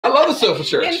love the sofa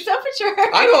church. In sofa church.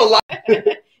 I know a lot.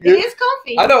 It is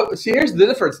comfy. I know. See, here's the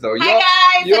difference, though. Hi,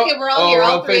 guys. Okay, we're all here,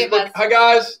 all three Facebook. of us. Hi,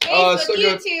 guys. Facebook, So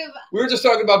good. YouTube. We were just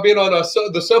talking about being on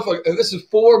the sofa. And this is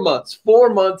 4 months. 4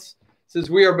 months since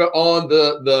we are on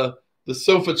the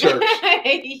sofa church.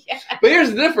 Yeah. But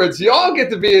here's the difference. Y'all get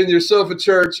to be in your sofa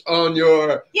church on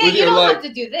your you don't have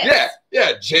to do this.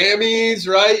 Yeah, jammies,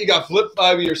 right? You got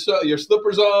your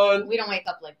slippers on. We don't wake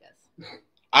up like this.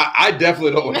 I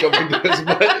definitely don't wake up like this,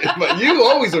 but you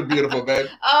always look beautiful, man.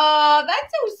 Oh,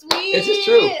 that's so sweet. It's just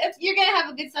true. You're gonna have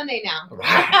a good Sunday now.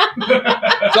 Right.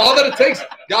 That's all that it takes.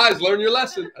 Guys, learn your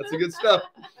lesson. That's the good stuff.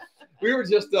 We were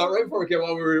just right before we came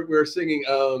on. We were singing.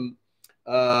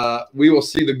 We will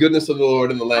see the goodness of the Lord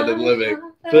in the land of the living.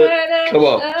 Come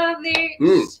on.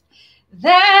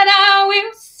 That I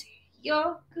will see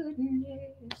your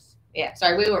goodness. Yeah,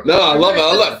 sorry, we were. No, I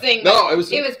love it. No, it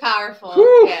was powerful.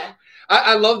 Whew. Yeah.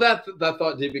 I love that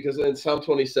thought, D, because in Psalm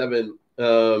 27,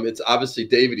 it's obviously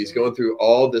David. He's going through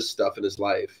all this stuff in his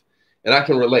life, and I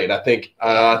can relate. I think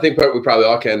we probably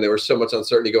all can. There was so much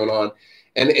uncertainty going on,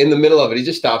 and in the middle of it, he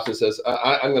just stops and says,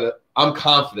 "I'm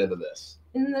confident of this."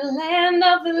 In the land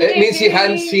of the living. It means he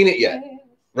hadn't seen it yet,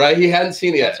 right? He hadn't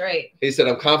seen it yet. That's right. He said,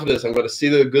 "I'm confident. I'm going to see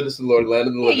the goodness of the Lord, land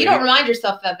of the living." You don't remind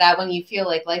yourself of that when you feel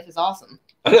like life is awesome.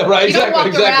 Right, you don't walk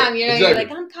around, you're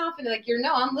like, I'm confident. Like,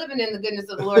 I'm living in the goodness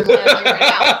of the Lord right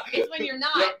now. It's when you're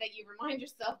not that you remind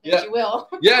yourself that you will.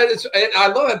 Yeah, and I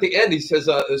love at the end, he says,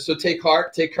 so take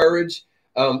heart, take courage,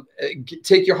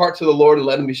 take your heart to the Lord and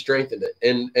let him be strengthened.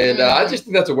 And I just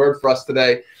think that's a word for us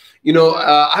today.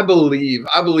 I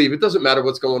believe it doesn't matter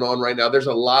what's going on right now. There's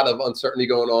a lot of uncertainty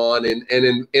going on and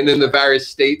in the various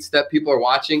states that people are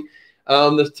watching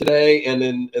this today and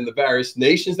in the various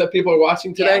nations that people are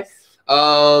watching today. Yes.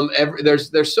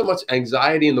 There's so much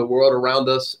anxiety in the world around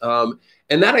us,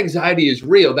 and that anxiety is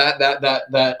real.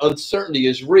 That uncertainty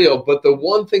is real. But the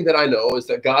one thing that I know is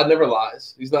that God never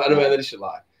lies. He's not a man that he should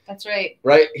lie. That's right.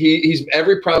 Right. He's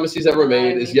every promise he's ever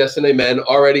made is yes and amen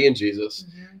already in Jesus.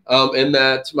 And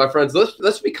that, my friends,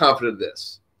 let's be confident of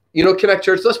this. Connect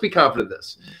Church. Let's be confident of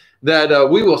this. That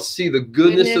we will see the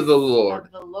goodness of the Lord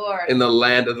in the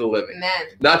land of the living. Amen.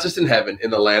 Not just in heaven,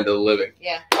 in the land of the living.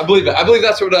 Yeah. I believe that. I believe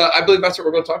that's what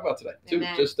we're going to talk about today, too,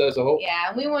 Amen. Just as a whole. Yeah,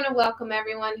 and we want to welcome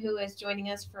everyone who is joining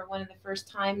us for one of the first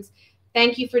times.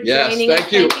 Thank you for joining us.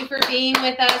 Thank you for being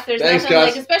with us. There's nothing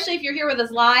like, especially if you're here with us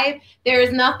live, there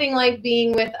is nothing like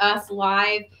being with us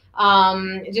live.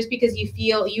 Just because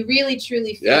you really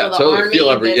truly feel the army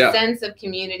and the sense of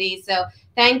community. So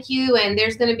thank you. And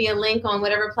there's going to be a link on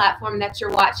whatever platform that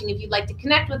you're watching. If you'd like to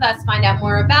connect with us, find out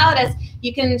more about us,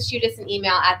 you can shoot us an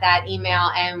email at that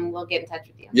email and we'll get in touch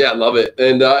with you. Yeah, love it.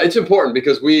 And it's important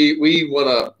because we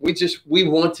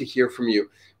want to hear from you.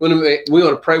 We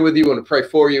want to pray with you, we want to pray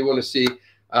for you, we want to see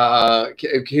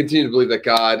continue to believe that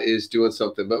God is doing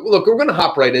something. But look, we're going to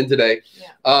hop right in today.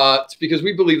 It's because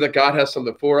we believe that God has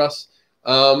something for us.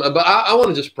 But I want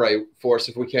to just pray for us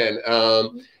if we can.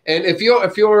 And if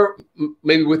you're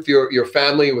maybe with your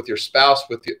family, with your spouse,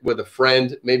 with a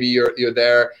friend, maybe you're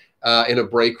there in a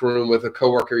break room with a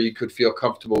coworker you could feel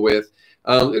comfortable with.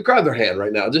 Grab their hand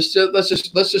right now. Let's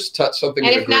just touch something.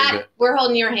 And if not, we're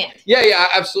holding your hand. Yeah,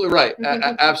 absolutely right.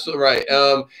 Absolutely right.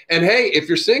 And hey, if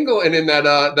you're single and in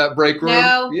that break room,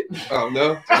 no,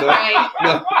 right.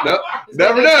 no,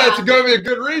 never know. It's going to be a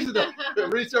good reason to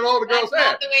reach out all the girls'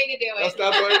 hand. That's not the way to do it. That's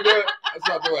not the way to do it. That's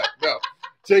not the way. No,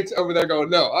 Jake's over there going,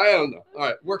 no, I don't know. All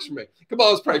right, works for me. Come on,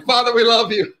 let's pray. Father, we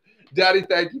love you. Daddy,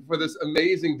 thank you for this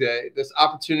amazing day, this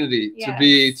opportunity to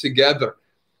be together.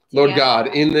 Lord God,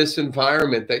 in this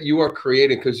environment that you are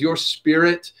creating, because your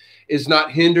spirit is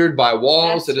not hindered by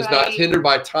walls. It is not hindered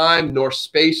by time nor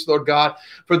space, Lord God.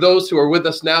 For those who are with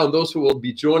us now and those who will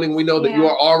be joining, we know that you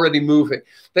are already moving,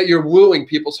 that you're wooing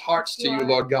people's hearts to you,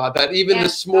 Lord God, that even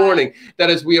this morning, that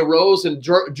as we arose and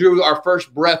drew our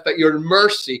first breath, that your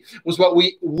mercy was what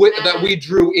that we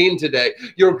drew in today.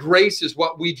 Your grace is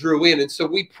what we drew in. And so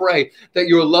we pray that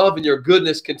your love and your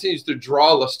goodness continues to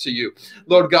draw us to you.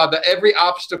 Lord God, that every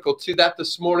obstacle to that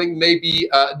this morning may be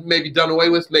done away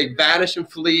with, may vanish and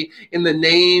flee in the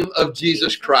name of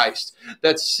Jesus Christ.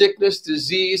 That sickness,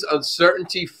 disease,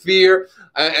 uncertainty, fear,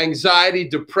 anxiety,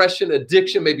 depression,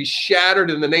 addiction may be shattered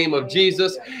in the name of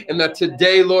Jesus. And that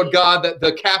today, Lord God, that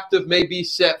the captive may be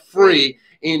set free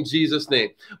in Jesus' name.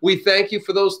 We thank you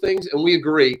for those things and we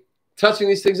agree, touching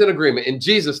these things in agreement. In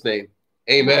Jesus' name.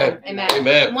 Amen. Amen.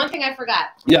 Amen. And one thing I forgot.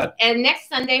 Yeah. And next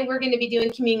Sunday we're going to be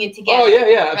doing communion together. Oh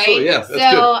yeah, absolutely. Right?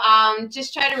 Yeah. So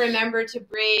just try to remember to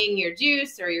bring your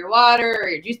juice or your water or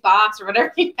your juice box or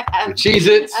whatever you have.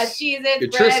 Cheez-Its. Cheez-Its,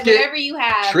 your bread, Triscuit. whatever you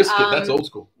have. Triscuit, that's old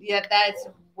school. Yeah, that's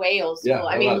whales. Yeah,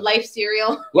 I mean, Life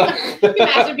cereal. You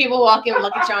imagine people walking with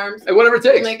Lucky Charms. And whatever it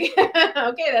takes. Like,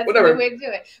 okay, that's a good way to do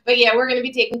it. But yeah, we're going to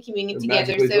be taking communion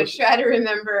together. So delicious. Try to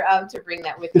remember to bring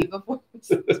that with you before.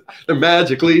 They're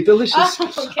magically delicious.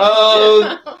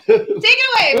 Oh, okay. Take it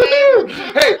away,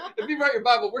 man. Hey, if you write your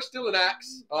Bible, we're still in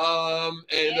Acts.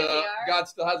 God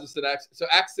still has us in Acts. So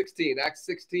Acts 16. Acts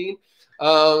 16.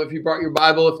 If you brought your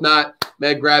Bible, if not,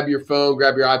 man, grab your phone,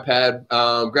 grab your iPad,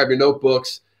 grab your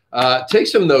notebooks, take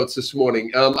some notes this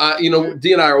morning.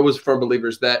 Dee and I are always firm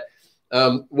believers that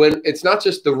when it's not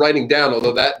just the writing down,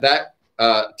 although that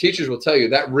teachers will tell you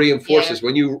that reinforces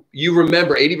when you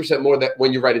remember 80% more that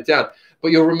when you write it down, but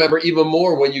you'll remember even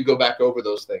more when you go back over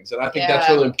those things. And I think that's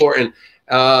really important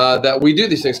that we do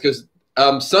these things because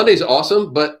Sunday's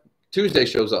awesome, but Tuesday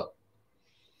shows up.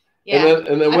 Yeah,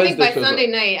 and then I think by Sunday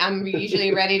night, I'm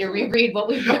usually ready to reread what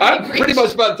we've already preached. Pretty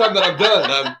much by the time that I'm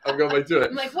done, I'm going back to it.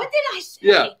 I'm like, what did I say?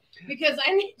 Yeah. Because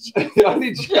I need Jesus.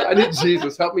 I need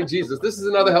Jesus. Help me, Jesus. This is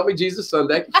another Help Me, Jesus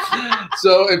Sunday.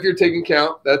 So if you're taking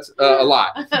count, that's a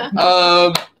lot.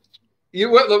 We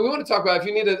want to talk about, if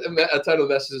you need a title of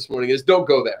the message this morning, is don't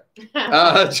go there.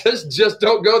 Just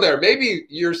don't go there. Maybe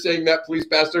you're saying that, please,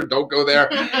 Pastor, don't go there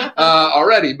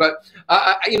already. But,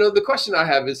 the question I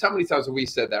have is how many times have we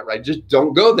said that, right? Just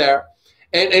don't go there.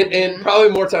 And probably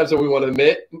more times than we want to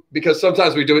admit, because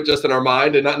sometimes we do it just in our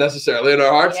mind and not necessarily in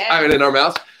our hearts, in our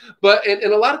mouths. But and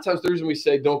a lot of times the reason we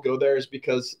say don't go there is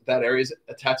because that area is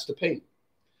attached to pain,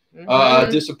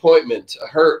 disappointment,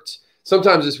 hurt.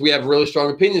 Sometimes we have really strong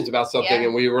opinions about something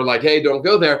and we were like, hey, don't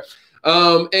go there.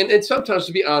 And sometimes,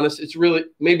 to be honest, it's really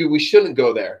maybe we shouldn't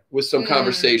go there with some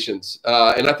conversations.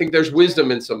 And I think there's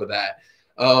wisdom in some of that,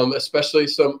 especially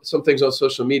some things on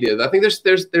social media. I think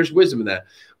there's wisdom in that.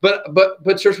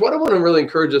 But church, what I want to really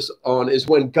encourage us on is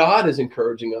when God is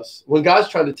encouraging us, when God's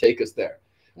trying to take us there,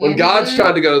 when God's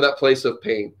trying to go to that place of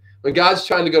pain, when God's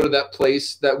trying to go to that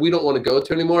place that we don't want to go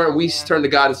to anymore, and we turn to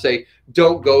God and say,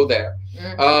 don't go there.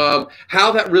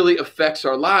 How that really affects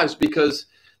our lives because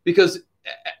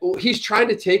he's trying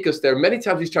to take us there. Many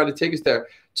times he's trying to take us there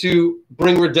to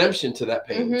bring redemption to that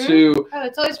pain.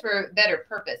 It's always for a better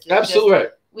purpose. It's absolutely right.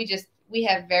 We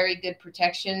have very good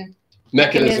protection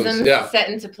mechanisms set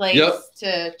into place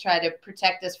to try to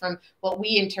protect us from what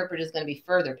we interpret is going to be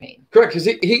further pain. Correct,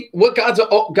 because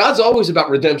God's always about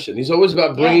redemption. He's always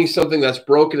about bringing something that's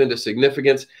broken into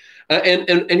significance.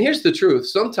 And here's the truth.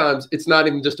 Sometimes it's not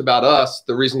even just about us.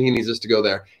 The reason he needs us to go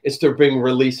there is to bring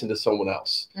release into someone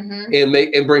else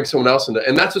and bring someone else into.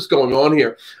 And that's what's going on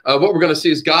here. What we're going to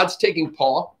see is God's taking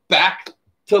Paul back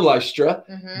to Lystra,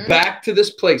 back to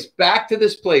this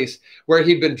place where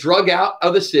he'd been drug out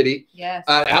of the city,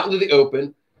 out into the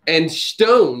open, and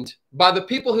stoned by the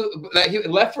people that he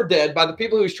left for dead, by the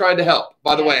people he was trying to help.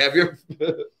 By the way, have you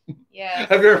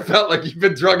ever felt like you've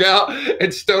been drug out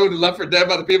and stoned and left for dead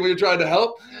by the people you're trying to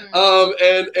help?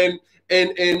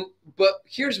 But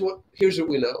here's what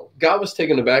we know. God was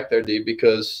taking it back there, Dee,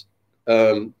 because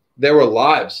there were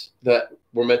lives that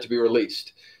were meant to be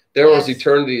released. There was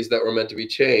eternities that were meant to be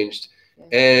changed.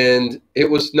 And it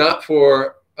was not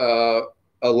for a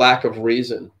lack of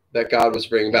reason that God was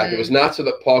bringing back. It was not so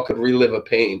that Paul could relive a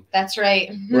pain. That's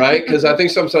right. Right? Because I think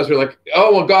sometimes we're like,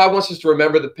 oh, well, God wants us to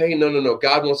remember the pain. No.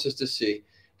 God wants us to see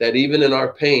that even in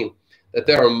our pain, that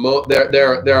there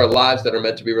are lives that are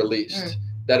meant to be released.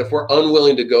 That if we're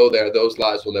unwilling to go there, those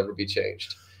lives will never be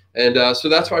changed. And so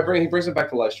that's why he brings it back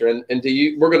to Lystra. And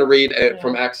we're going to read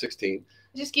from Acts 16.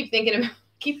 I just keep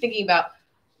thinking about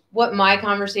what my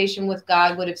conversation with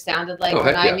God would have sounded like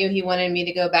when I knew he wanted me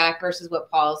to go back versus what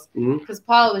Paul's. Because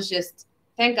Paul was just,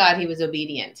 thank God he was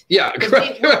obedient. Yeah,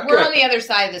 we're on the other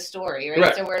side of the story,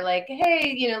 right? So we're like,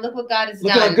 hey, look what God has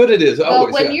done. Look how good it is.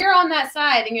 But when you're on that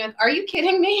side and you're like, are you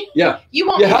kidding me? Yeah. You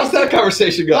won't. Yeah, how's that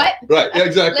conversation go? What? Right, yeah,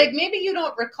 exactly. Like maybe you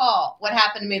don't recall what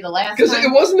happened to me the last time. Because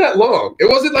it wasn't that long. It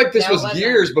wasn't like this was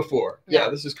years before. No. Yeah,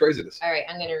 this is craziness. All right,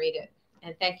 I'm going to read it.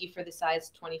 And thank you for the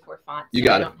size 24 font. You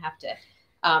got it. I don't have to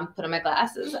put on my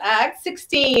glasses. Acts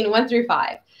 16,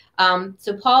 1-5.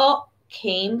 So Paul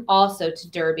came also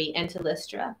to Derbe and to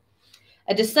Lystra.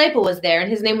 A disciple was there, and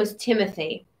his name was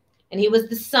Timothy. And he was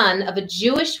the son of a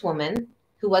Jewish woman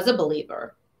who was a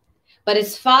believer. But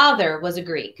his father was a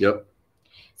Greek. Yep.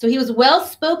 So he was well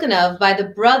spoken of by the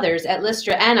brothers at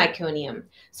Lystra and Iconium.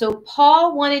 So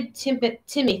Paul wanted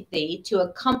Timothy to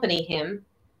accompany him,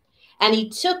 and he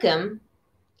took him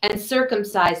and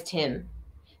circumcised him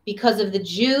because of the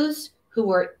Jews who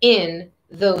were in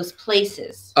those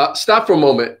places. Stop for a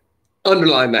moment.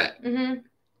 Underline that.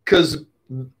 Because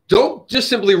don't just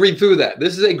simply read through that.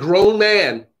 This is a grown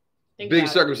man being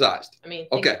circumcised.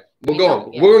 Okay, we'll go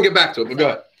on. We're going to get back to it, but go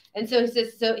ahead. And so he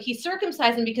says, so he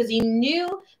circumcised him because he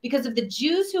knew, because of the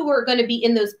Jews who were going to be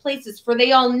in those places, for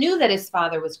they all knew that his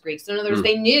father was Greek. So in other words,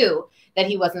 they knew that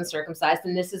he wasn't circumcised,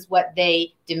 and this is what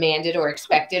they demanded or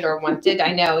expected or wanted.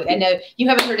 I know you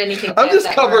haven't heard anything. I'm just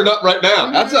covering up right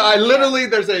now. That's I literally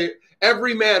there's a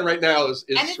every man right now is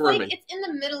and it's swimming. Like it's in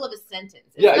the middle of a sentence.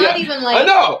 It's not even like I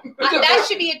know that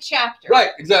should be a chapter. Right,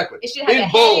 exactly. It should have in a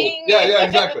bold. heading. Yeah,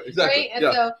 exactly. Right? And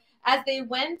so as they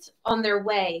went on their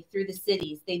way through the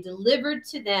cities, they delivered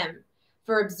to them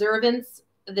for observance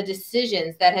the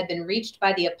decisions that had been reached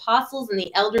by the apostles and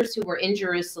the elders who were in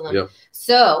Jerusalem. Yep.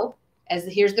 So,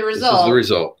 here's the result. This is the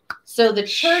result. So the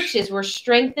churches were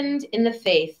strengthened in the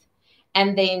faith,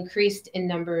 and they increased in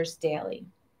numbers daily.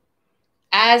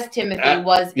 As Timothy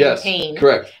was in pain.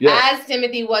 Correct. Yes. As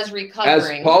Timothy was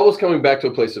recovering. As Paul was coming back to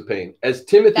a place of pain. As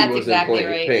Timothy was in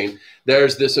pain.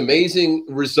 There's this amazing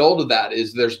result of that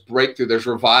is there's breakthrough, there's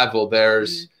revival,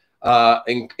 there's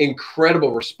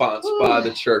incredible response by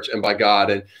the church and by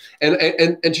God.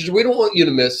 And church, we don't want you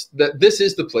to miss that this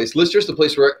is the place. Lystra's the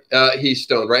place where he's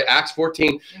stoned, right? Acts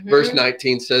 14, verse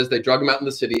 19 says they drug him out in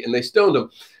the city and they stoned him.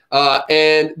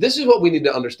 And this is what we need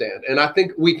to understand. And I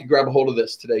think we can grab a hold of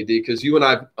this today, Dee, because you and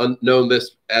I have known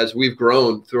this as we've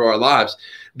grown through our lives,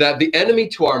 that the enemy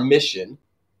to our mission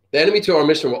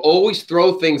will always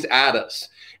throw things at us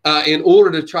in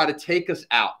order to try to take us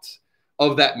out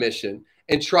of that mission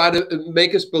and try to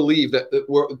make us believe that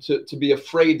we're to be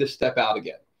afraid to step out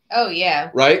again. Oh, yeah.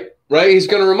 Right? He's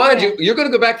going to remind you, you're going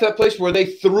to go back to that place where they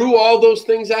threw all those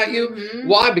things at you.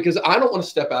 Why? Because I don't want to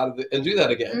step out of it and do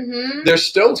that again. There's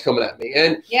stones coming at me.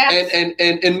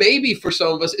 And maybe for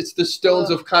some of us, it's the stones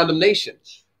of condemnation,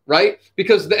 right?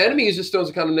 Because the enemy uses stones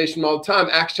of condemnation all the time.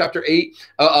 Acts chapter 8,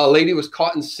 a lady was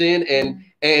caught in sin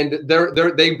and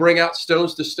they bring out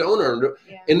stones to stone her.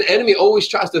 And the enemy always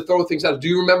tries to throw things out. Do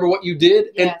you remember what you did?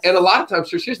 Yes. And a lot of times,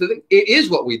 here's the thing, it is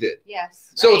what we did. Yes.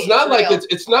 So it's not like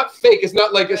it's not fake. It's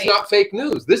not like it's not fake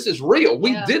news. This is real.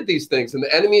 We did these things. And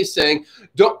the enemy is saying,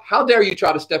 how dare you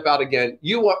try to step out again?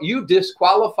 You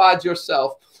disqualified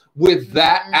yourself with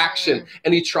that action.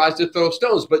 And he tries to throw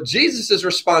stones. But Jesus's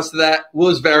response to that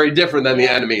was very different than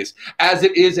the enemy's, as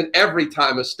it is in every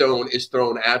time a stone is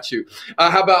thrown at you.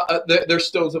 How about there's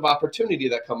stones of opportunity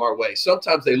that come our way?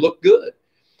 Sometimes they look good.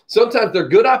 Sometimes they're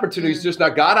good opportunities, just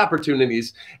not God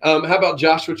opportunities. How about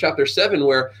Joshua chapter 7,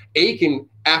 where Achan,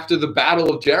 after the battle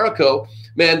of Jericho,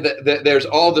 man, there's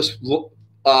all this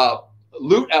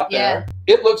loot out there.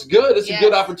 It looks good. It's a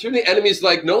good opportunity. Enemy's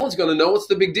like, no one's going to know. What's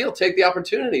the big deal? Take the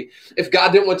opportunity. If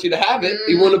God didn't want you to have it,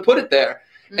 he wouldn't have put it there.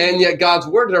 And yet God's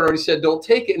word had already said, don't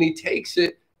take it. And he takes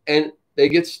it and they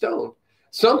get stoned.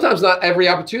 Sometimes not every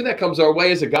opportunity that comes our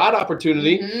way is a God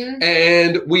opportunity,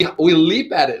 and we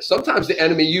leap at it. Sometimes the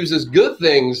enemy uses good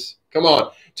things,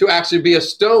 to actually be a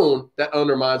stone that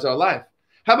undermines our life.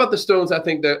 How about the stones? I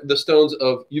think that the stones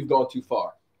of you've gone too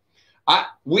far.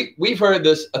 We've heard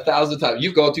this 1,000 times.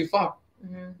 You've gone too far.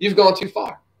 You've gone too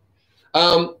far.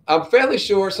 I'm fairly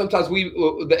sure sometimes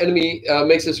the enemy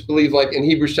makes us believe, like in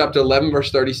Hebrews chapter 11, verse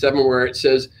 37, where it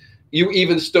says, you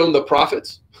even stoned the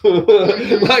prophets.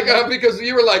 Because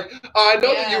you were like, I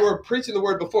know that you were preaching the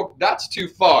word before. That's too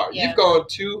far. You've gone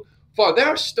too far. There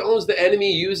are stones the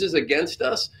enemy uses against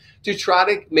us to try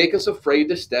to make us afraid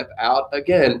to step out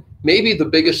again. Maybe the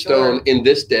biggest stone in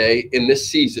this day, in this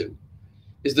season,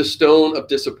 is the stone of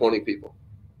disappointing people.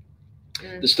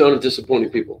 The stone of disappointing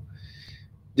people.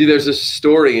 There's this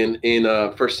story in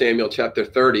 1 Samuel chapter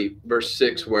 30, verse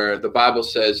 6, where the Bible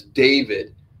says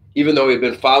David, even though he had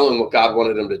been following what God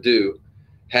wanted him to do,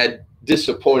 had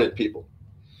disappointed people.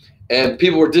 And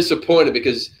people were disappointed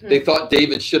because they thought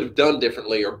David should have done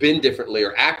differently or been differently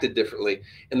or acted differently.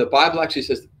 And the Bible actually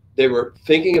says they were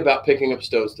thinking about picking up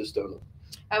stones to stone him.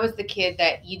 I was the kid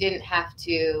that you didn't have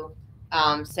to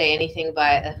say anything,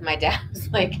 but my dad was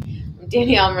like,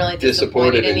 Danielle, I'm really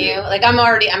disappointed in you. Like, I'm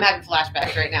having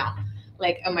flashbacks right now.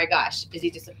 Like, oh my gosh, is he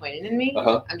disappointed in me?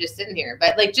 I'm just sitting here.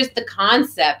 But like, just the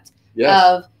concept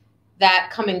of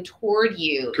that coming toward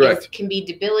you can be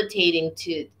debilitating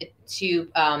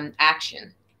to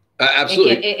action.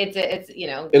 Absolutely. It's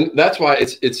and that's why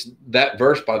it's that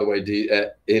verse, by the way,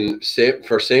 in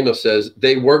 1 Samuel says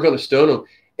they were going to stone him.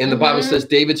 And the Bible says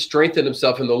David strengthened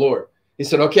himself in the Lord. He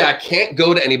said, okay, I can't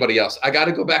go to anybody else. I got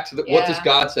to go back to what does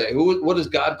God say? What is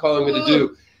God calling me to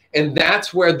do? And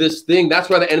that's where that's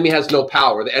where the enemy has no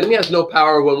power. The enemy has no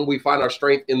power when we find our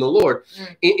strength in the Lord.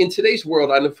 In today's world,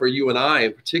 I know for you and I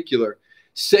in particular,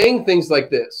 saying things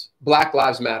like this, Black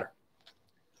Lives Matter.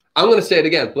 I'm going to say it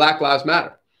again, Black Lives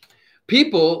Matter.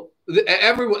 People,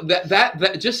 everyone,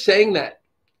 that just saying that,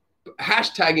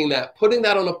 hashtagging that, putting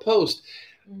that on a post,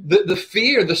 The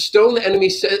fear, the stone the enemy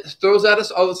throws at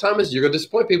us all the time is you're going to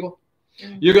disappoint people.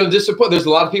 You're going to disappoint. There's a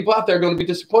lot of people out there going to be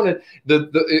disappointed.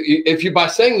 If you, by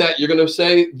saying that, you're going to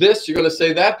say this, you're going to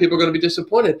say that, people are going to be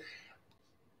disappointed.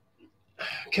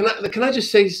 Can I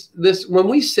just say this? When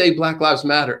we say Black Lives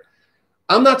Matter,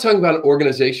 I'm not talking about an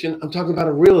organization. I'm talking about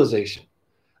a realization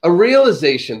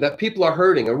that people are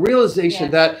hurting, a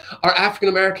realization that our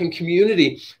African-American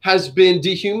community has been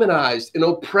dehumanized and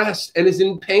oppressed and is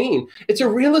in pain. It's a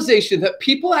realization that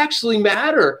people actually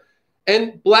matter,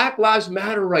 and Black Lives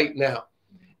Matter right now.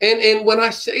 And when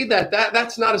I say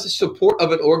that's not as a support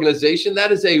of an organization,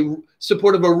 that is a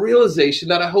support of a realization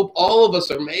that I hope all of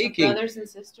us are making.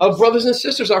 Of brothers and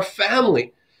sisters, our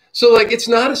family. So like, it's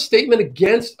not a statement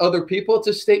against other people. It's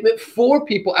a statement for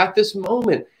people at this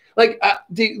moment. Like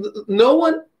no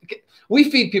one, we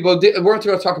feed people, we're not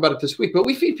going to talk about it this week, but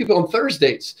we feed people on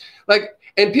Thursdays. Like,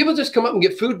 and people just come up and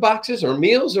get food boxes or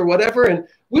meals or whatever. And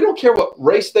we don't care what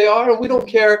race they are. And we don't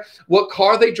care what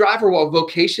car they drive or what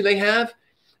vocation they have.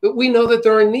 But we know that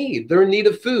they're in need. They're in need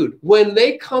of food. When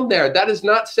they come there, that is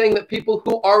not saying that people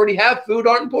who already have food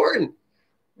aren't important.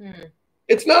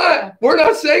 It's not. We're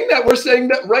not saying that. We're saying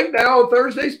that right now on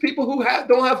Thursdays, people who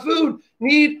don't have food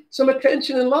need some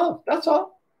attention and love. That's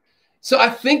all. So I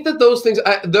think that those things,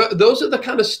 those are the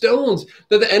kind of stones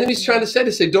that the enemy's trying to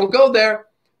say, don't go there.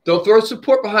 Don't throw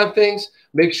support behind things.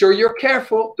 Make sure you're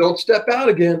careful. Don't step out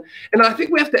again. And I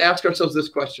think we have to ask ourselves this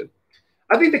question.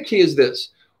 I think the key is this.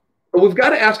 We've got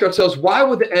to ask ourselves, why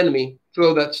would the enemy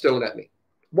throw that stone at me?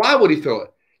 Why would he throw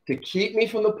it? To keep me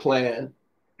from the plan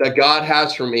that God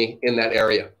has for me in that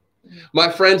area. My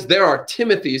friends, there are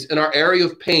Timothys in our area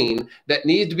of pain that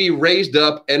need to be raised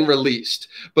up and released.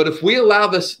 But if we allow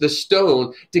the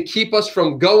stone to keep us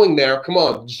from going there, come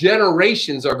on,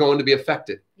 generations are going to be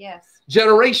affected. Yes.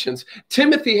 Generations.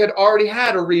 Timothy had already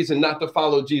had a reason not to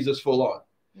follow Jesus full on.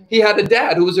 He had a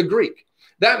dad who was a Greek.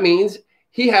 That means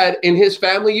he had in his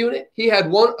family unit, he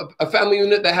had a family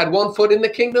unit that had 1 foot in the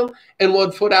kingdom and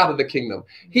 1 foot out of the kingdom.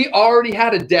 He already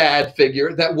had a dad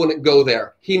figure that wouldn't go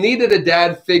there. He needed a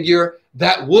dad figure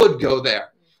that would go there.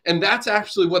 And that's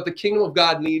actually what the kingdom of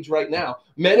God needs right now.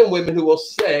 Men and women who will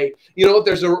say, you know what,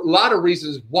 there's a lot of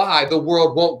reasons why the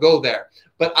world won't go there.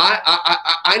 But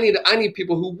I need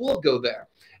people who will go there.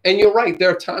 And you're right.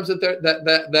 There are times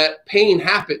that pain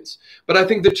happens. But I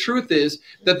think the truth is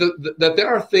that there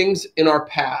are things in our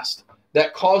past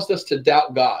that caused us to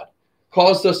doubt God,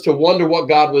 caused us to wonder what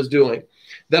God was doing,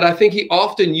 that I think he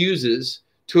often uses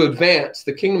to advance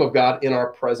the kingdom of God in our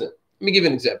present. Let me give you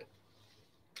an example.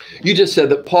 You just said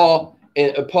that Paul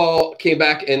came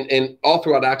back and all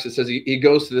throughout Acts it says he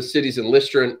goes to the cities in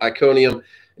Lystra and Iconium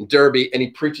and Derbe and he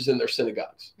preaches in their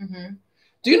synagogues. Mm-hmm.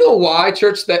 Do you know why,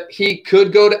 church, that he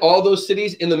could go to all those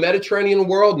cities in the Mediterranean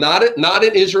world, not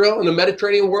in Israel, in the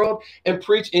Mediterranean world, and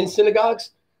preach in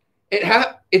synagogues?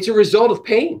 It's a result of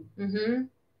pain. Mm-hmm.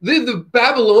 The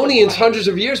Babylonians, hundreds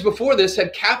of years before this,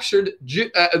 had captured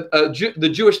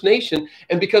the Jewish nation.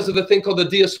 And because of the thing called the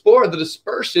diaspora, the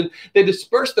dispersion, they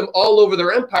dispersed them all over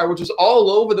their empire, which was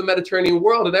all over the Mediterranean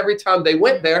world. And every time they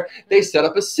went there, they set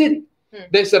up a city.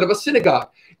 They set up a synagogue.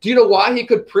 Do you know why he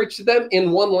could preach to them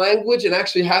in one language and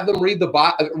actually have them read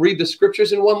the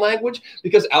scriptures in one language?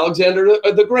 Because Alexander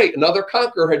the Great, another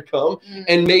conqueror, had come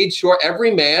and made sure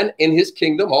every man in his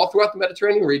kingdom, all throughout the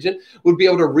Mediterranean region, would be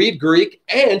able to read Greek.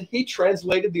 And he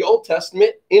translated the Old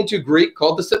Testament into Greek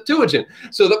called the Septuagint.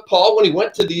 So that Paul, when he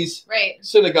went to these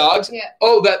synagogues,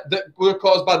 that were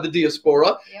caused by the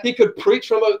diaspora, he could preach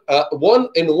from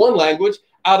one language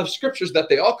out of scriptures that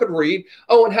they all could read.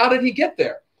 Oh, and how did he get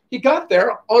there? He got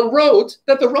there on roads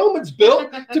that the Romans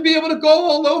built to be able to go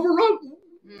all over Rome.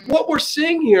 What we're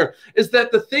seeing here is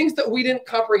that the things that we didn't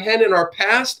comprehend in our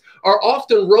past are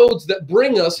often roads that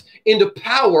bring us into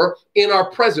power in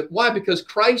our present. Why? Because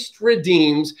Christ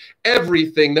redeems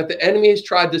everything that the enemy has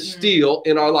tried to steal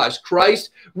in our lives.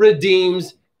 Christ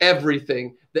redeems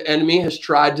everything the enemy has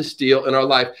tried to steal in our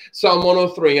life. Psalm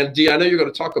 103, and Dee, I know you're going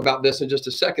to talk about this in just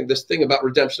a second, this thing about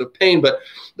redemption of pain, but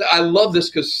I love this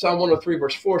because Psalm 103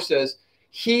 verse 4 says,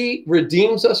 he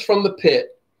redeems us from the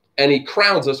pit and he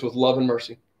crowns us with love and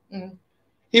mercy.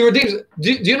 He redeems.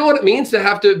 Do you know what it means to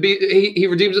have to be, he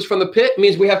redeems us from the pit? It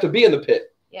means we have to be in the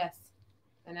pit. Yes,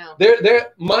 I know.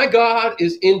 My God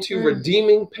is into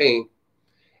redeeming pain,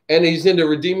 and he's into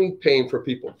redeeming pain for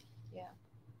people.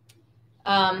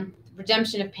 Yeah.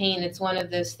 Redemption of pain. It's one of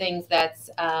those things that's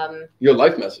your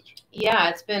life message. Yeah,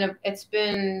 it's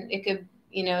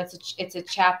a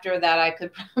chapter that I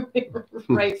could probably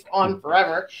write on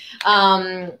forever.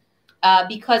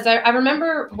 Because I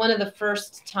remember one of the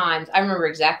first times, I remember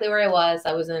exactly where I was.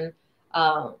 I was in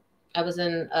I was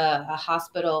in a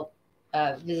hospital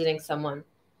visiting someone.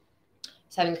 I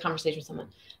was having a conversation with someone.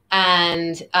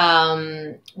 And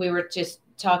we were just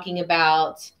talking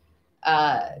about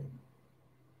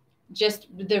just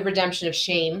the redemption of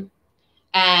shame.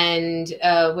 And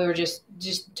we were just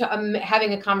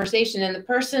having a conversation. And the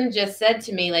person just said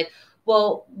to me, like,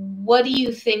 well, what do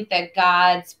you think that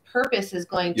God's purpose is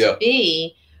going to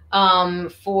be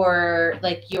for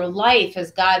like your life?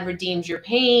 Has God redeemed your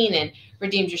pain and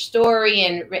redeemed your story?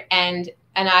 And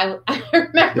I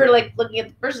remember like looking at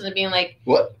the person and being like,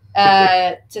 what?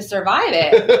 To survive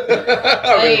it.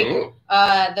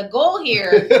 Like, the goal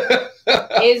here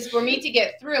is for me to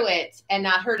get through it and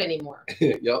not hurt anymore.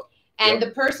 Yep. And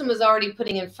the person was already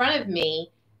putting in front of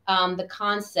me the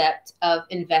concept of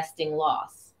investing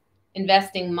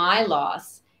my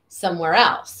loss somewhere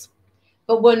else.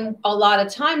 But when a lot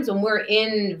of times when we're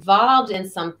involved in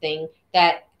something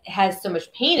that has so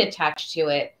much pain attached to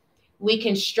it, we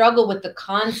can struggle with the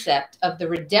concept of the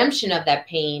redemption of that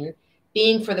pain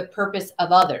being for the purpose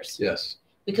of others. Yes.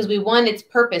 Because we want its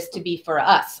purpose to be for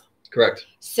us. Correct.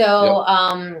 So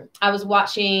I was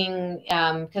watching,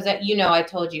 because I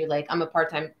told you, like, I'm a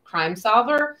part-time crime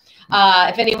solver.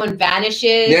 If anyone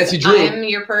vanishes, I'm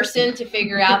your person to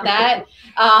figure out that.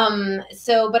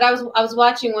 But I was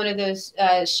watching one of those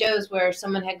shows where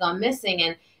someone had gone missing,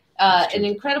 and an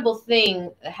incredible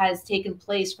thing has taken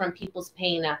place from people's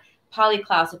pain. Polly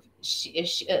Klaus,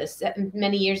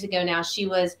 many years ago now, she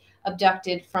was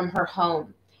abducted from her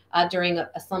home during a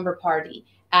slumber party.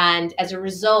 And as a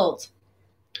result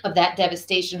of that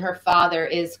devastation, her father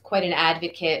is quite an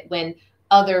advocate when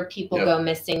other people go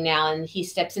missing now. And he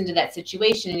steps into that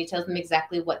situation and he tells them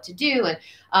exactly what to do.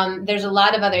 And there's a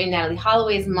lot of other, Natalie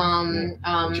Holloway's mom,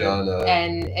 John,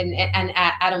 and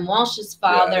Adam Walsh's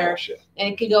father.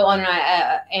 And it could go on,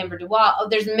 Amber DeWalt.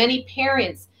 There's many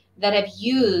parents that have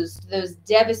used those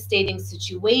devastating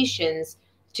situations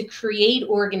to create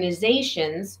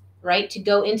organizations, right, to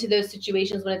go into those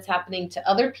situations when it's happening to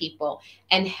other people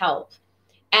and help.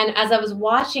 And as I was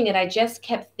watching it, I just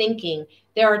kept thinking,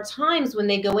 there are times when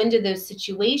they go into those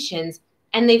situations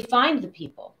and they find the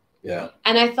people. Yeah.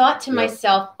 And I thought to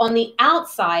myself, on the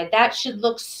outside, that should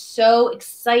look so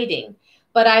exciting.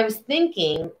 But I was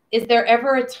thinking, is there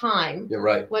ever a time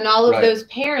when all of those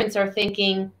parents are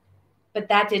thinking, but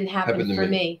that didn't happen for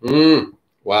me.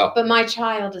 Wow. But my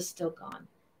child is still gone.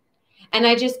 And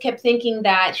I just kept thinking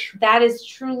that is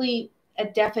truly a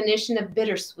definition of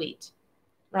bittersweet,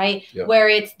 right? Yep. Where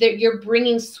it's that you're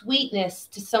bringing sweetness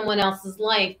to someone else's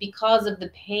life because of the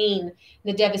pain,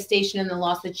 the devastation, and the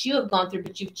loss that you have gone through,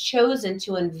 but you've chosen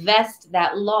to invest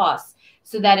that loss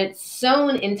so that it's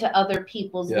sown into other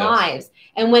people's lives.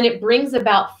 And when it brings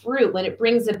about fruit, when it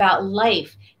brings about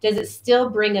life, does it still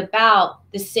bring about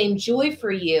the same joy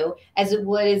for you as it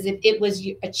would as if it was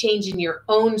a change in your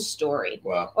own story?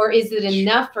 Wow. Or is it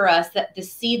enough for us that the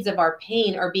seeds of our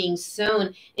pain are being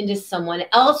sown into someone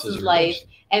else's life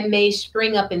and may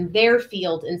spring up in their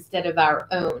field instead of our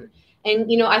own? And,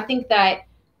 I think that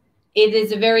it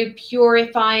is a very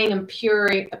purifying and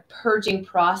purging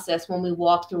process when we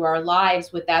walk through our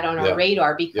lives with that on our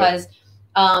radar, because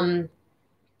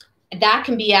that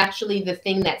can be actually the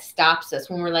thing that stops us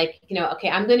when we're like, okay,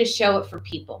 I'm going to show it for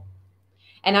people.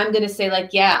 And I'm going to say,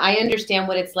 like, yeah, I understand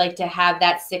what it's like to have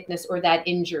that sickness or that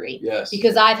injury. Yes.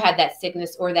 Because I've had that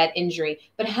sickness or that injury.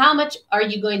 But how much are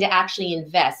you going to actually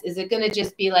invest? Is it going to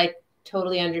just be like,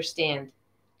 totally understand?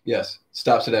 Yes.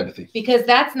 Stops at empathy. Because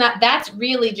that's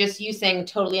really just you saying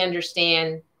totally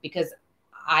understand because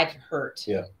I've hurt.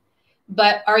 Yeah.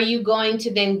 But are you going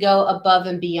to then go above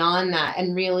and beyond that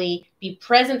and really be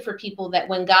present for people that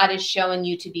when God is showing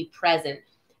you to be present,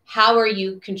 how are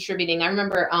you contributing? I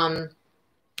remember,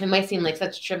 it might seem like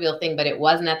such a trivial thing, but it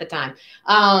wasn't at the time.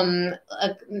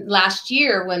 Last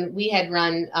year when we had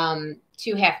run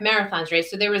 2 half marathons, right?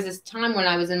 So there was this time when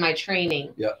I was in my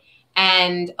training. Yeah.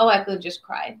 And, I could just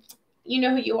cry. You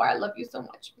know who you are. I love you so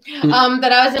much.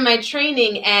 But I was in my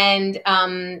training and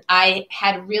I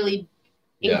had really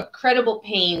incredible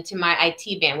pain to my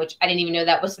IT band, which I didn't even know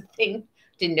that was a thing.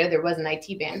 Didn't know there was an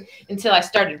IT band until I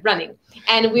started running.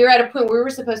 And we were at a point where we were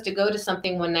supposed to go to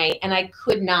something one night and I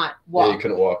could not walk. Yeah, you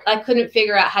couldn't walk. I couldn't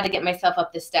figure out how to get myself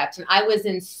up the steps. And I was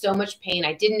in so much pain.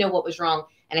 I didn't know what was wrong.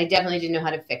 And I definitely didn't know how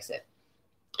to fix it.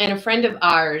 And a friend of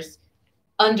ours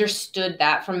understood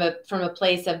that from a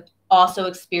place of also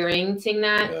experiencing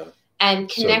that and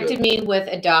connected me with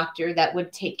a doctor that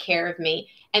would take care of me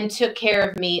and took care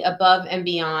of me above and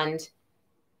beyond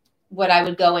what I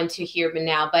would go into here but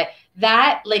now. But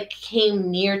that came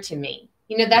near to me.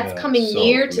 That's coming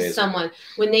near to someone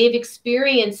when they've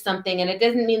experienced something. And it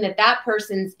doesn't mean that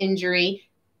person's injury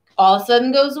all of a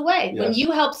sudden goes away. Yes. When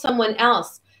you help someone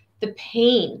else, the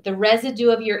pain, the residue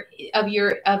of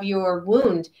your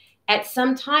wound at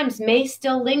some times may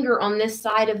still linger on this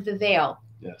side of the veil.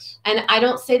 Yes. And I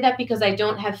don't say that because I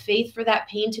don't have faith for that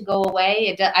pain to go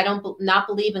away. I don't not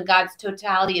believe in God's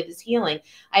totality of his healing.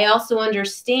 I also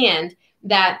understand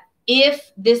that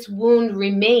if this wound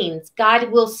remains,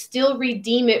 God will still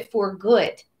redeem it for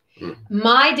good.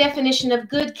 My definition of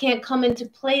good can't come into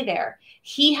play there.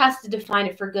 He has to define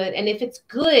it for good. And if it's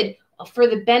good for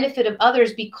the benefit of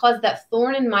others, because that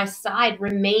thorn in my side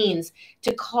remains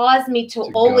to cause me to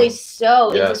always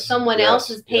sow into someone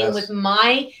else's pain with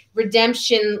my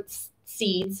redemption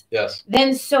seeds,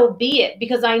 then so be it,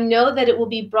 because I know that it will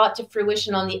be brought to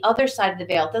fruition on the other side of the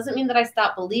veil. It doesn't mean that I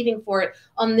stop believing for it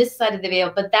on this side of the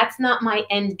veil, but that's not my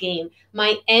end game.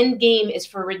 My end game is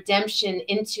for redemption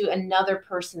into another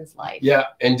person's life. Yeah.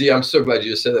 And Dee, I'm so glad you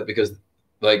just said that, because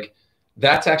like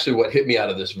that's actually what hit me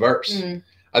out of this verse.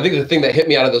 I think the thing that hit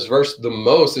me out of this verse the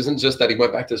most isn't just that he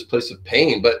went back to this place of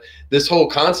pain, but this whole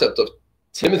concept of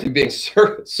Timothy being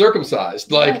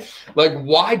circumcised. Like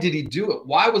why did he do it?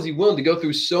 Why was he willing to go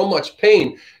through so much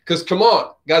pain? Because come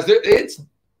on, guys,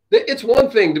 it's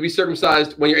one thing to be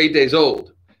circumcised when you're 8 days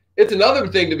old. It's another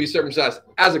thing to be circumcised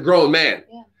as a grown man.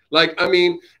 Yeah. Like, I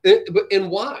mean, and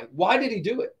why? Why did he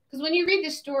do it? Because when you read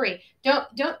this story,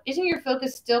 isn't your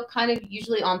focus still kind of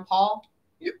usually on Paul?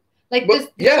 Like this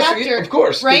chapter, of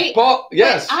course, right? Paul,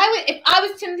 yes. If I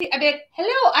was Timothy, I'd be like,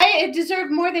 "Hello, I deserve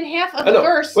more than half of the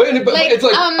verse." But it's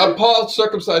like Paul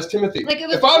circumcised Timothy. Like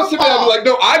if I was Timothy, I'd be like,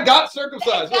 "No, I got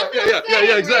circumcised."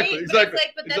 Yeah, exactly. But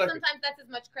sometimes that's as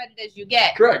much credit as you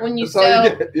get. Correct. When you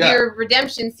sow your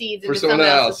redemption seeds into someone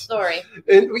else's story.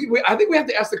 And I think we have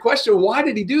to ask the question: why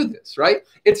did he do this? Right?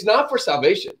 It's not for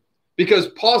salvation. Because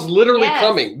Paul's literally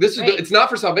coming. It's not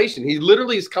for salvation. He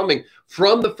literally is coming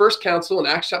from the first council in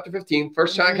Acts chapter 15,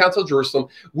 first council of Jerusalem,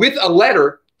 with a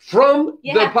letter from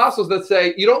the apostles that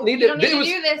say, you don't need to do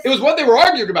this. It was what they were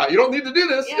arguing about. You don't need to do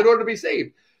this in order to be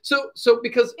saved. So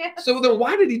then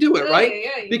why did he do it,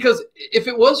 right? Because if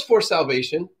it was for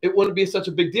salvation, it wouldn't be such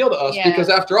a big deal to us, because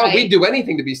after all, we'd do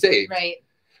anything to be saved. Right.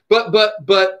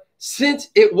 But since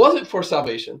it wasn't for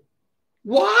salvation,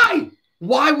 why?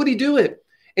 Why would he do it?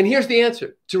 And here's the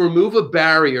answer: to remove a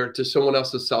barrier to someone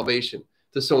else's salvation,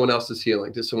 to someone else's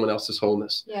healing, to someone else's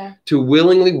wholeness. Yeah. To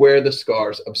willingly wear the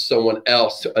scars of someone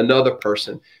else, to another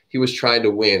person he was trying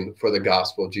to win for the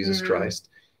gospel of Jesus Christ.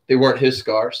 They weren't his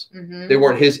scars. They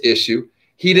weren't his issue.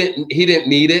 He didn't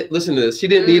need it. Listen to this. He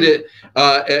didn't need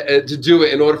it to do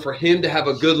it in order for him to have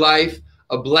a good life,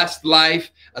 a blessed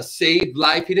life, a saved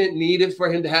life. He didn't need it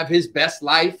for him to have his best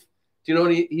life. Do you know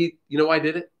what you know why he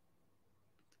did it?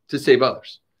 To save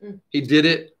others. He did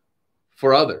it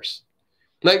for others.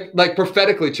 Like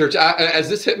prophetically, church, as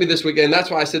this hit me this weekend, that's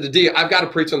why I said to Dee, I've got to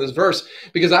preach on this verse,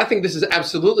 because I think this is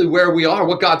absolutely where we are,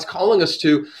 what God's calling us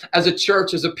to as a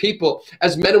church, as a people,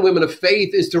 as men and women of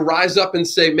faith, is to rise up and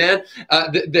say, man,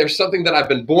 there's something that I've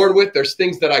been born with. There's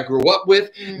things that I grew up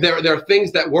with. There are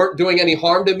things that weren't doing any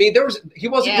harm to me. He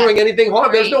wasn't doing anything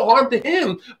harm. There's no harm to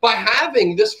him by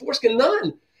having this foreskin,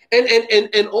 none.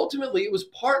 And ultimately, it was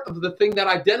part of the thing that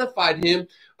identified him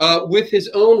with his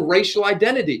own racial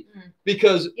identity,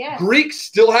 because Greeks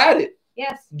still had it.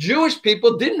 Yes. Jewish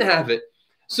people didn't have it.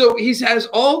 So he has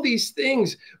all these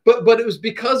things, but it was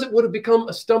because it would have become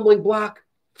a stumbling block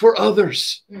for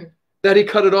others that he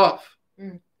cut it off.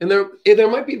 And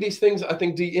there might be these things, I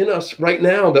think, in us right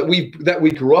now that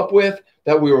we grew up with,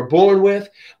 that we were born with,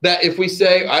 that if we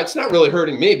say, it's not really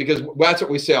hurting me, because that's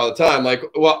what we say all the time. Like,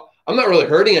 well, I'm not really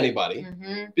hurting anybody,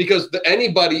 because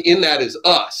anybody in that is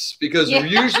us. Because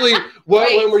usually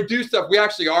when we do stuff, we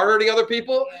actually are hurting other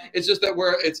people. It's just that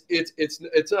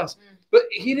it's us. But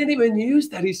he didn't even use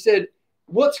that. He said,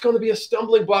 what's going to be a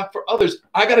stumbling block for others?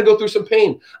 I got to go through some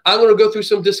pain. I'm going to go through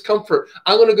some discomfort.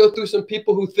 I'm going to go through some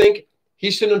people who think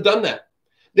he shouldn't have done that.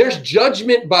 There's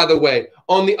judgment, by the way,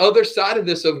 on the other side of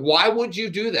this, of why would you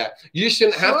do that? You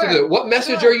shouldn't have to do it. What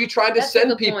message are you trying to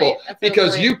send people?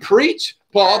 Because you preach,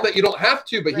 Paul, that you don't have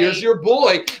to, but here's your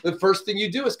boy. The first thing you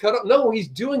do is cut up. No, he's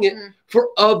doing it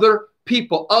for other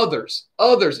people, others.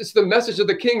 It's the message of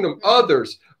the kingdom,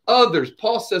 others.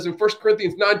 Paul says in 1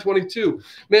 Corinthians 9:22,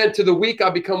 man, to the weak I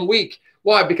become weak.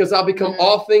 Why? Because I'll become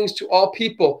all things to all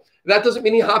people. That doesn't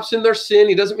mean he hops in their sin.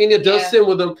 He doesn't mean he does sin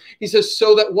with them. He says,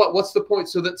 so that what? What's the point?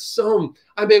 So that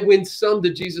I may win some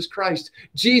to Jesus Christ.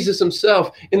 Jesus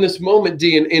himself in this moment,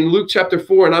 Dee, in Luke chapter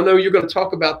 4, and I know you're going to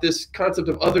talk about this concept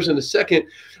of others in a second,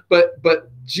 but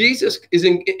Jesus is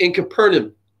in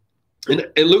Capernaum in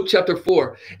Luke chapter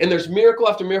 4, and there's miracle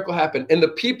after miracle happen, and the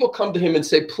people come to him and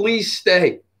say, please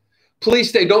stay. Please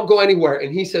stay. Don't go anywhere.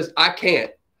 And he says, I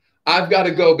can't. I've got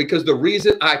to go because the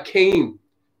reason I came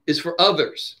is for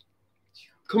others.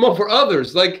 Come on, for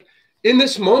others. Like in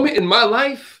this moment in my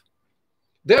life,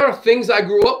 there are things I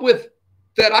grew up with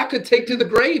that I could take to the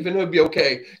grave and it would be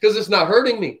okay because it's not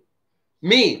hurting me.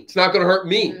 It's not going to hurt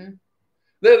me. Mm-hmm.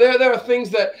 There are things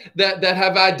that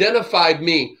have identified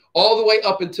me all the way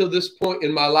up until this point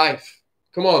in my life.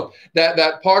 Come on,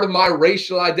 that part of my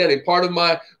racial identity, part of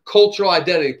my cultural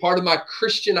identity, part of my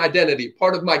Christian identity,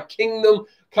 part of my kingdom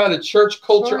kind of church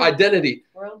culture identity.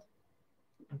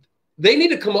 They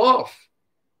need to come off.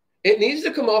 It needs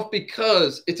to come off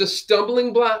because it's a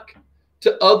stumbling block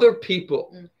to other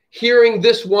people hearing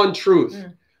this one truth,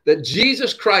 that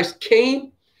Jesus Christ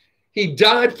came, he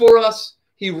died for us,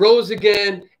 he rose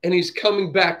again, and he's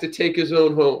coming back to take his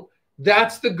own home.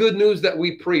 That's the good news that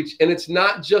we preach. And it's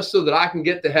not just so that I can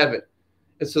get to heaven.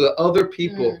 It's so that other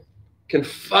people can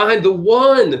find the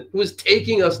one who is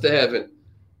taking us to heaven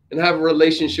and have a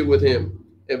relationship with him.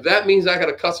 If that means I got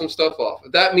to cut some stuff off,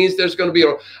 if that means there's going to be,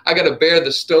 I got to bear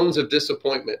the stones of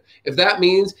disappointment. If that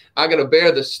means I got to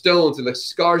bear the stones and the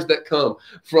scars that come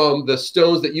from the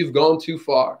stones that you've gone too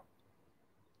far.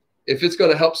 If it's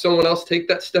going to help someone else take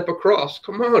that step across,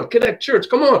 come on, Connect Church,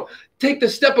 come on, take the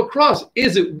step across.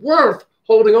 Is it worth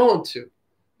holding on to?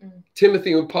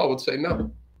 Timothy and Paul would say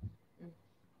no.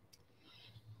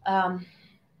 I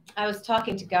was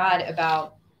talking to God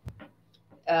about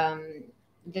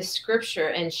this scripture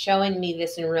and showing me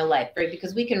this in real life, right?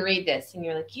 Because we can read this and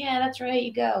you're like, yeah, that's right,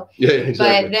 you go. Yeah,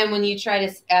 exactly. But then when you try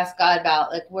to ask God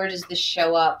about, like, where does this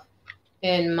show up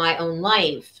in my own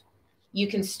life? You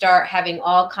can start having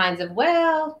all kinds of,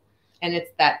 and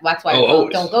it's that's why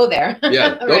don't go there.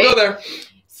 Yeah, don't go there.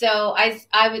 So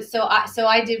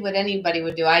I did what anybody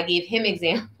would do. I gave him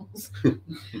examples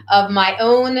of my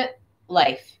own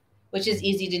life, which is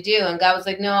easy to do. And God was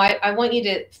like, no, I want you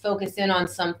to focus in on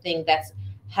something that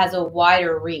has a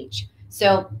wider reach.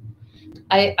 So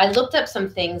I looked up some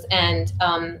things, and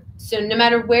so no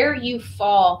matter where you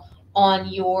fall on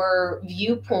your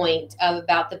viewpoint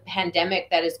about the pandemic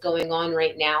that is going on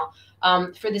right now,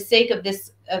 for the sake of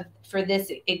this,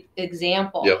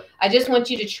 example, I just want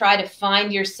you to try to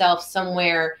find yourself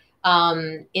somewhere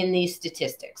in these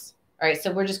statistics. All right,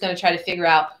 so we're just going to try to figure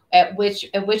out at which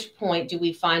point do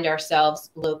we find ourselves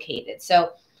located.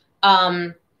 So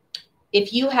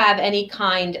if you have any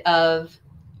kind of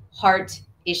heart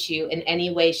issue in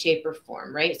any way, shape, or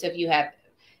form, right? So if you have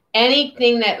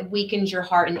anything that weakens your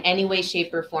heart in any way,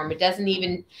 shape, or form, it doesn't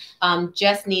even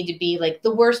just need to be like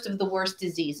the worst of the worst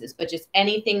diseases, but just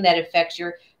anything that affects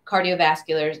your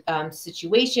cardiovascular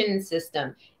situation and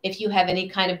system. If you have any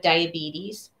kind of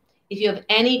diabetes, if you have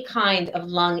any kind of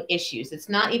lung issues, it's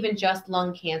not even just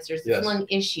lung cancers, it's lung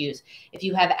issues. If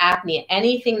you have apnea,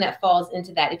 anything that falls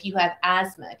into that, if you have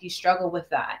asthma, if you struggle with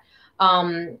that,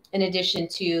 in addition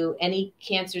to any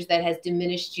cancers that has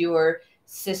diminished your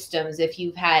systems, if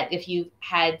you've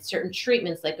had certain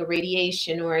treatments like a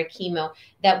radiation or a chemo,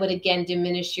 that would again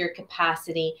diminish your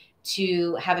capacity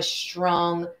to have a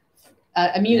strong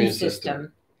immune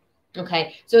system.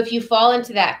 Okay, so if you fall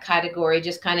into that category,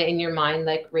 just kind of in your mind,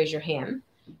 like raise your hand,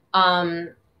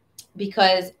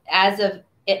 because as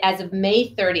of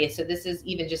May 30th, so this is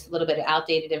even just a little bit of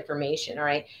outdated information. All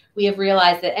right, we have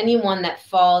realized that anyone that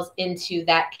falls into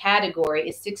that category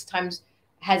is 6 times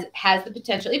has the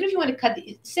potential. Even if you want to cut,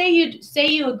 say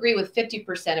you agree with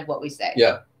 50% of what we say.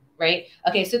 Yeah. Right.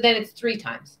 Okay, so then it's 3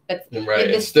 times. But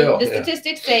right. The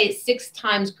statistics say 6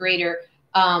 times greater.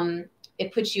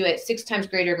 It puts you at 6 times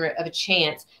greater of a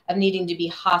chance of needing to be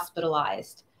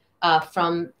hospitalized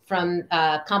from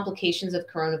complications of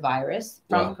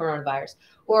coronavirus,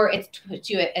 or it puts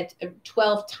you at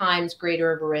 12 times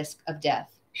greater of a risk of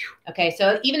death. Okay,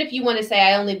 so even if you want to say,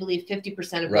 I only believe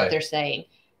 50% of what they're saying,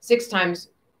 6 times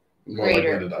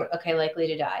greater, likely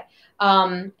to die.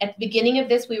 At the beginning of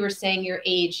this, we were saying your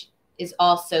age is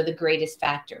also the greatest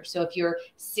factor. So if you're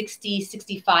 60,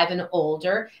 65 and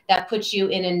older, that puts you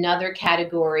in another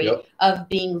category of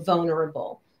being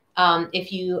vulnerable.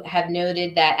 If you have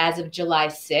noted that as of July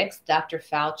 6th, Dr.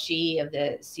 Fauci of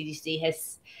the CDC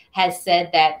has said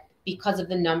that because of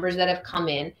the numbers that have come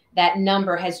in, that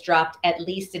number has dropped at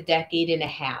least a decade and a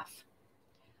half.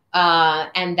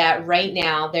 And that right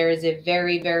now there is a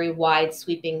very, very wide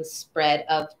sweeping spread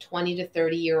of 20 to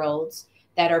 30-year-olds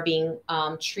that are being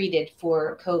treated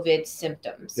for COVID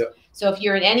symptoms. So if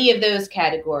you're in any of those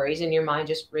categories in your mind,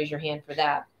 just raise your hand for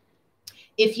that.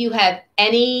 If you have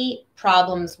any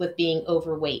problems with being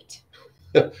overweight.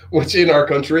 Which in our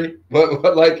country,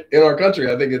 but like in our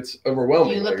country, I think it's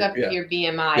overwhelming. If you look up your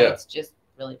BMI, it's just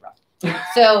really rough.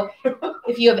 So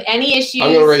if you have any issues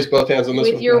I'm going to raise both hands on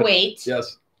this with your weight,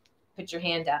 yes, put your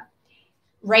hand up.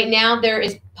 right now there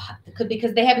is,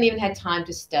 because they haven't even had time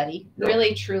to study,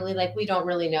 really, truly, like we don't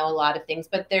really know a lot of things,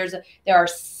 but there are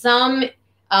some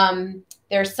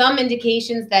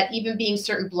indications that even being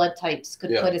certain blood types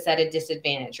could put us at a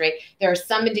disadvantage, right? There are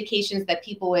some indications that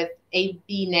people with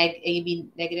AB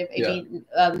negative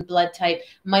blood type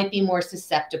might be more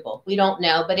susceptible. We don't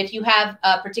know, but if you have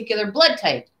a particular blood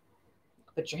type,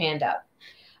 put your hand up.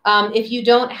 If you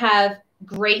don't have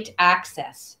great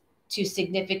access to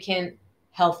significant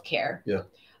health care,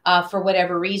 for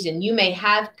whatever reason, you may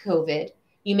have COVID,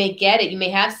 you may get it, you may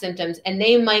have symptoms, and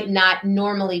they might not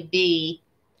normally be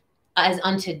as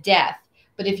unto death.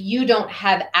 But if you don't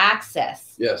have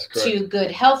access to good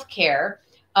health care,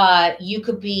 you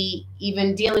could be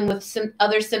even dealing with some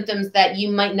other symptoms that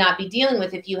you might not be dealing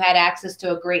with if you had access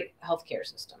to a great healthcare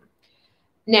system.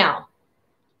 Now,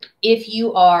 if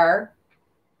you are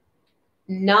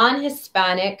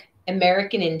non-Hispanic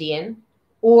American Indian,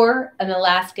 or an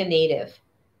Alaska Native,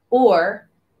 or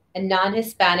a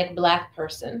non-Hispanic Black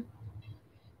person,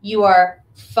 you are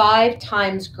 5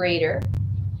 times greater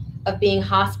of being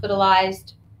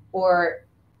hospitalized or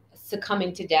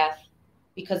succumbing to death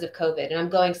because of COVID. And I'm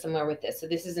going somewhere with this, so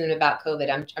this isn't about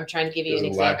COVID. I'm trying to give you an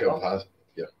example.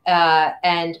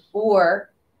 And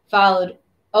or followed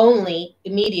only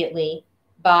immediately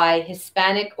by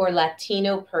Hispanic or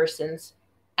Latino persons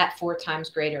at 4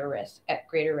 times greater risk.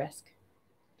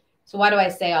 So why do I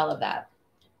say all of that?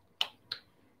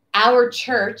 Our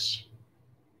church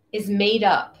is made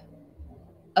up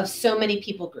of so many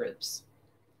people groups.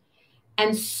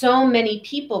 And so many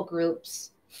people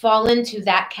groups fall into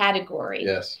that category.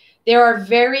 Yes. There are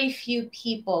very few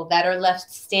people that are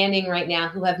left standing right now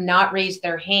who have not raised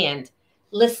their hand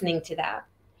listening to that.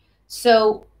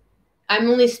 So I'm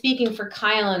only speaking for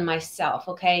Kyle and myself,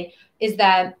 okay, is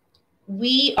that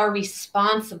we are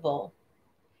responsible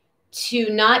to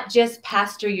not just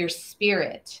pastor your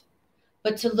spirit,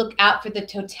 but to look out for the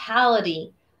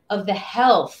totality of the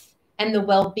health and the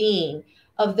well-being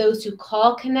of those who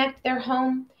call Connect their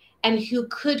home and who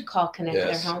could call Connect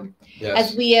their home.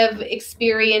 As we have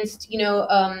experienced,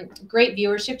 great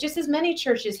viewership, just as many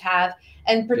churches have,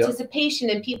 and participation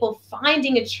and people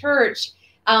finding a church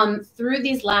through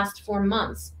these last 4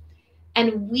 months.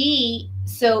 And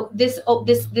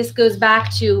this goes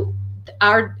back to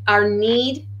our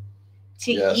need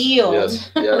to yield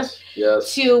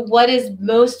to what is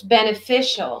most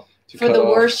beneficial for the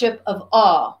worship of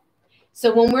all.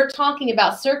 So when we're talking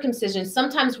about circumcision,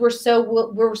 sometimes we're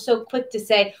so quick to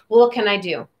say, well, what can I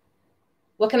do?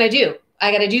 What can I do?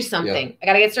 I got to do something. I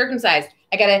got to get circumcised.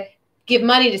 I got to give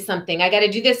money to something. I got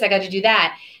to do this. I got to do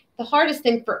that. The hardest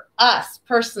thing for us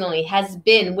personally has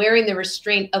been wearing the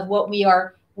restraint of what we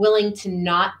are willing to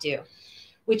not do,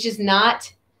 which is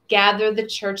not gather the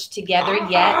church together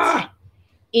yet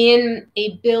in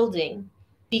a building,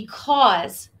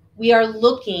 because we are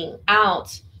looking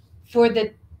out for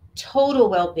the total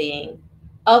well-being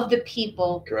of the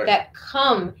people that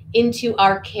come into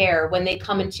our care when they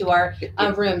come into our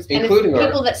rooms, including and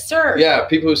people that serve. Yeah,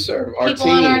 people who serve. Our people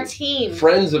team, on our team.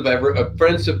 Friends of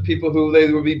people who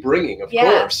they will be bringing, of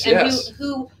course. And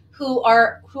who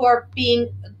are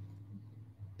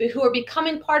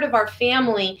becoming part of our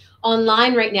family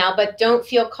online right now, but don't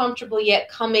feel comfortable yet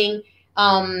coming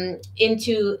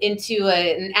into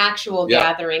an actual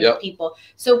gathering of people.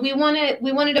 So we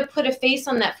wanted to put a face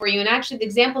on that for you. And actually the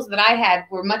examples that I had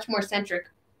were much more centric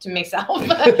to myself,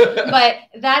 but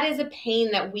that is a pain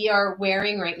that we are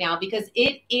wearing right now, because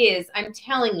it is, I'm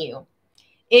telling you,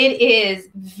 it is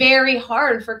very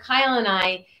hard for Kyle and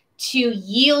I to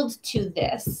yield to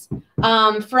this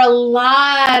for a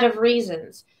lot of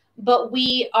reasons. But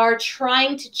we are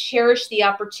trying to cherish the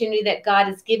opportunity that God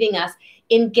is giving us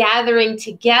in gathering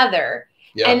together,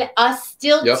 and us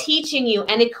still teaching you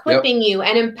and equipping you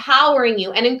and empowering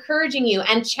you and encouraging you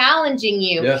and challenging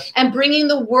you and bringing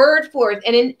the word forth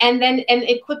and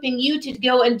equipping you to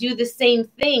go and do the same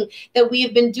thing that we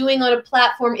have been doing on a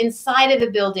platform inside of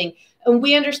a building. And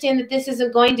we understand that this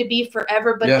isn't going to be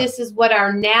forever, but this is what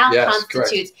our now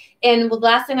constitutes. Correct. And the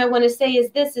last thing I want to say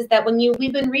is this, is that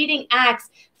we've been reading Acts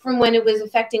from when it was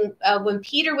affecting, when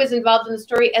Peter was involved in the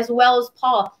story, as well as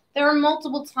Paul. There were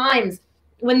multiple times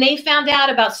when they found out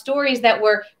about stories that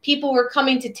people were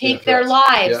coming to take their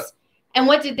lives. Yeah. And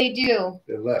what did they do?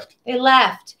 They left. They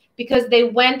left because they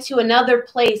went to another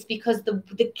place, because the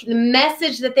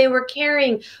message that they were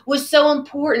carrying was so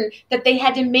important that they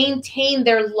had to maintain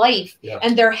their life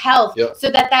and their health so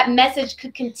that message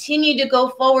could continue to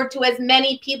go forward to as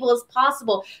many people as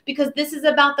possible, because this is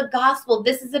about the gospel.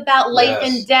 This is about life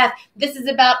and death. This is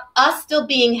about us still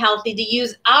being healthy, to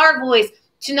use our voice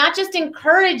to not just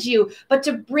encourage you, but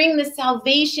to bring the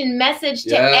salvation message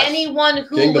to anyone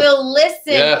who will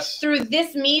listen through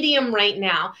this medium right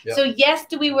now. So yes,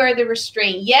 do we wear the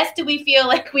restraint? Yes, do we feel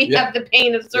like we have the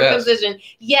pain of circumcision?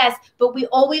 Yes, but we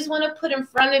always want to put in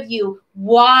front of you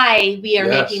why we are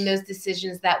making those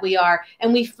decisions that we are.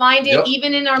 And we find it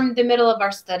even in the middle of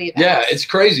our study of Acts. It's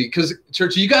crazy because,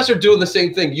 church, you guys are doing the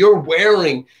same thing. You're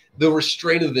wearing the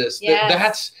restraint of this.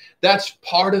 That's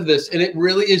part of this. And it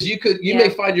really is. You may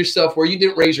find yourself where you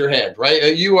didn't raise your hand,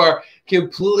 right? You are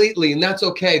completely, and that's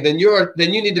okay. Then you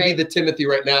need to be the Timothy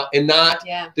right now and not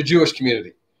the Jewish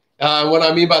community. What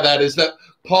I mean by that is that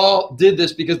Paul did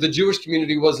this because the Jewish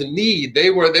community was in need. They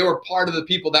were part of the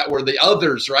people that were the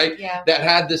others, right? That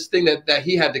had this thing that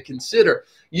he had to consider.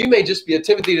 You may just be a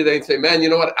Timothy today and say, man, you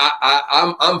know what?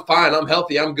 I'm fine. I'm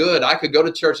healthy. I'm good. I could go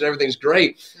to church and everything's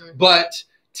great. But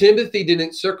Timothy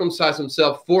didn't circumcise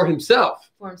himself for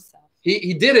himself.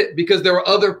 He did it because there were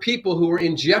other people who were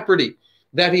in jeopardy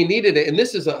that he needed it. And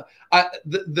this is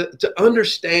to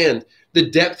understand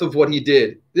the depth of what he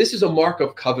did. This is a mark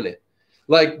of covenant.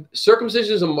 Like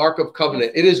circumcision is a mark of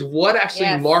covenant. It is what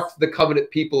actually marked the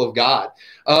covenant people of God.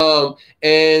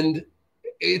 And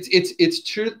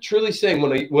it's truly saying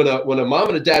when a mom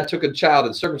and a dad took a child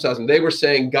and circumcised them, they were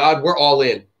saying, God, we're all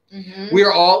in. We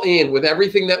are all in with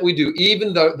everything that we do,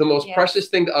 even the most precious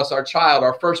thing to us, our child,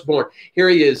 our firstborn. Here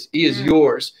he is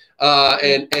yours.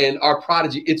 And our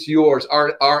prodigy, it's yours.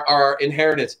 Our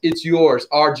inheritance, it's yours.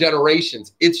 Our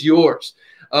generations, it's yours.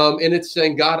 And it's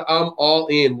saying, God, I'm all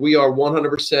in. We are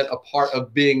 100% a part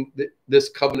of being this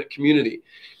covenant community.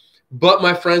 But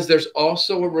my friends, there's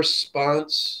also a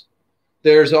response.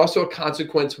 There's also a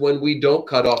consequence when we don't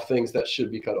cut off things that should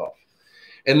be cut off.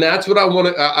 And that's what I want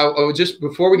to, I just,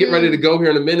 before we get ready to go here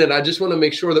in a minute, I just want to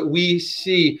make sure that we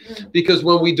see, because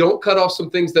when we don't cut off some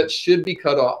things that should be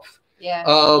cut off,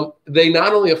 they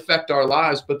not only affect our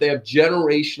lives, but they have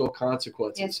generational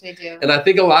consequences. Yes, they do. And I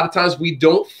think a lot of times we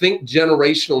don't think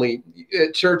generationally.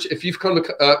 At church, if you've come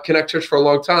to Connect Church for a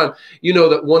long time, you know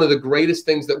that one of the greatest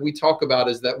things that we talk about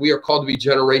is that we are called to be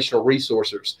generational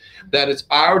resourcers. That it's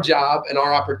our job and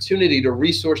our opportunity to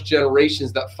resource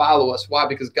generations that follow us. Why?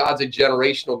 Because God's a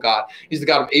generational God. He's the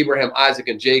God of Abraham, Isaac,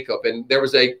 and Jacob. And there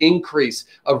was an increase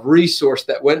of resource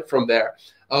that went from there.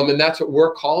 And that's what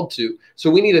we're called to. So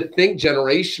we need to think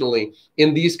generationally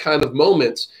in these kind of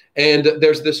moments. And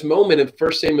there's this moment in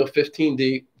 1 Samuel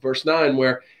 15, verse 9,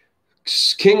 where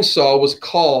King Saul was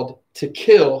called to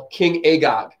kill King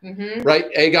Agag, right?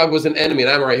 Agag was an enemy,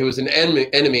 and Amorite, he was an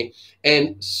enemy.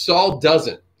 And Saul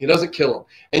doesn't. He doesn't kill him.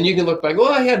 And you can look back,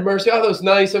 well, he had mercy. Oh, that was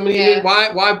nice. I mean,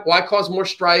 why cause more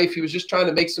strife? He was just trying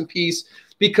to make some peace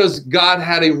because God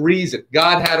had a reason.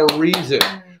 God had a reason.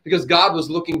 Because God was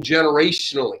looking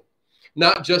generationally,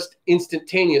 not just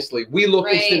instantaneously. We look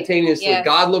instantaneously.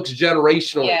 God looks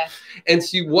generationally. And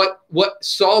see what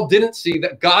Saul didn't see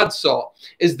that God saw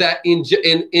is that in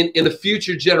the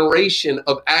future generation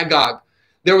of Agag,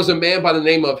 there was a man by the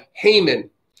name of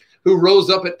Haman who rose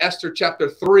up in Esther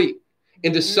chapter 3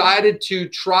 and decided to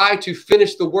try to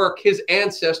finish the work his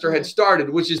ancestor had started,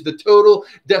 which is the total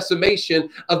decimation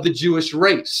of the Jewish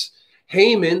race.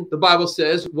 Haman, the Bible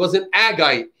says, was an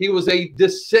Agagite. He was a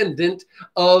descendant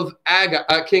of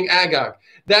King Agag.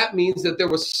 That means that there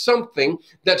was something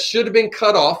that should have been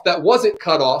cut off, that wasn't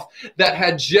cut off, that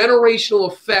had generational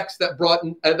effects that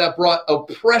brought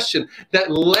oppression,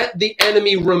 that let the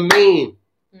enemy remain.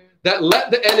 That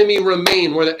let the enemy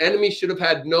remain, where the enemy should have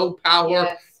had no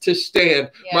power to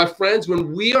stand. My friends,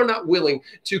 when we are not willing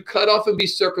to cut off and be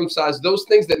circumcised, those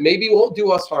things that maybe won't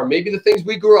do us harm, maybe the things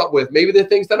we grew up with, maybe the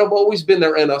things that have always been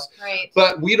there in us,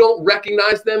 but we don't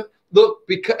recognize them,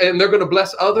 and they're going to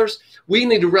bless others, we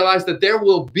need to realize that there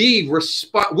will be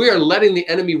response. We are letting the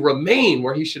enemy remain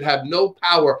where he should have no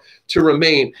power to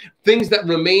remain. Things that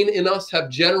remain in us have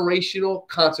generational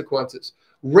consequences.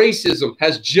 Racism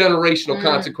has generational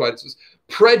consequences.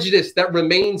 Prejudice that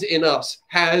remains in us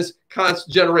has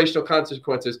generational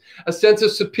consequences. A sense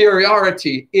of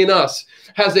superiority in us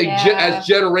has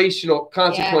generational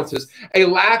consequences. A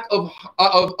lack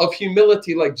of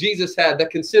humility like Jesus had, that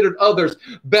considered others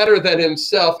better than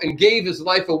himself and gave his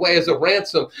life away as a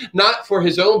ransom, not for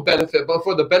his own benefit, but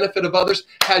for the benefit of others,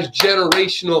 has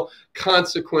generational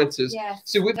consequences.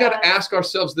 So we've got to ask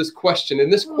ourselves this question,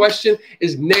 and this question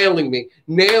is nailing me.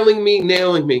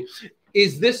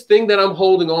 Is this thing that I'm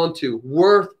holding on to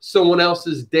worth someone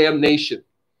else's damnation?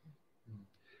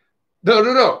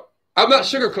 No. I'm not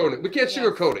sugarcoating it. We can't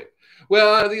sugarcoat it.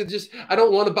 Well, I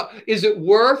don't want to. Is it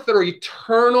worth their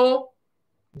eternal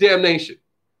damnation?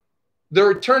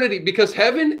 Their eternity, because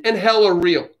heaven and hell are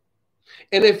real.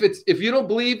 And if you don't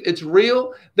believe it's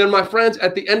real, then my friends,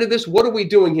 at the end of this, what are we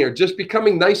doing here? Just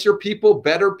becoming nicer people,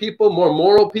 better people, more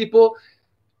moral people?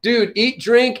 Dude, eat,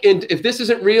 drink, and if this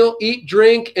isn't real, eat,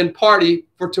 drink, and party,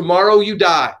 for tomorrow you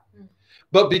die.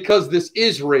 But because this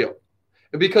is real,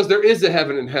 and because there is a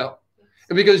heaven and hell,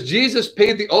 and because Jesus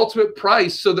paid the ultimate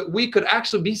price so that we could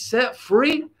actually be set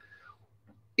free,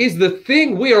 is the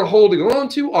thing we are holding on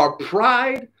to, our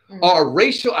pride, our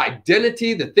racial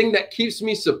identity, the thing that keeps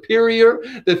me superior,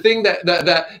 the thing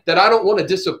that I don't want to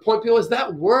disappoint people. Is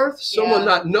that worth someone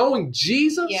not knowing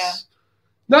Jesus? Yeah.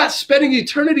 Not spending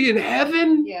eternity in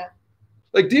heaven? Yeah.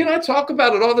 Like, Dee and I talk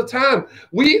about it all the time.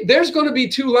 There's going to be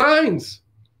two lines.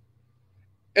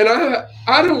 And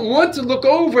I don't want to look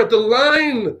over at the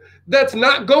line that's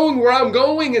not going where I'm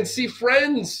going and see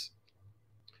friends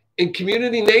and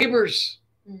community neighbors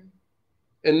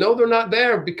and know they're not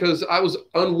there because I was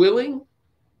unwilling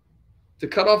to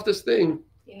cut off this thing.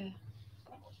 Yeah.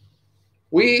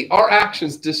 Our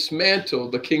actions dismantle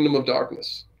the kingdom of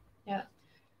darkness. Yeah.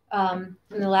 And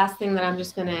the last thing that I'm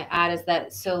just going to add is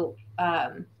that, so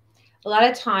a lot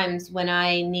of times when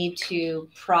I need to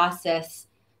process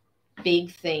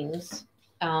big things,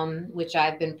 which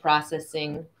I've been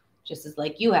processing just as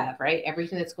like you have, right?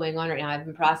 Everything that's going on right now, I've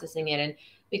been processing it. And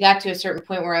we got to a certain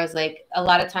point where I was like, a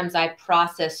lot of times I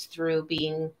process through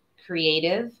being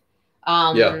creative,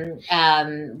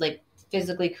 like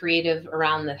physically creative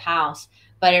around the house,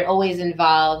 but it always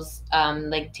involves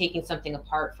like taking something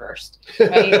apart first,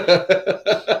 right?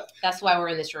 That's why we're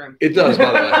in this room. It does,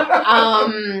 by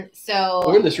the way. So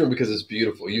we're in this room because it's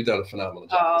beautiful. You've done a phenomenal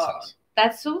job in this house.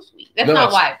 That's so sweet. That's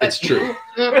not why, but it's true.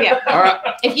 Yeah. All right.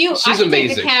 She's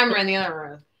amazing. Take the camera in the other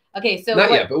room. Okay, so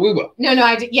not yet, but we will. No,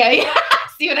 I did. Yeah.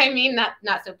 See what I mean?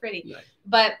 Not so pretty. Nice.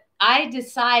 But I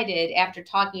decided after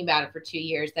talking about it for 2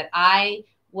 years that I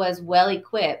was well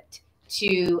equipped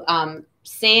to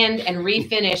sand and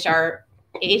refinish our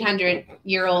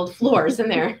 800-year-old floors in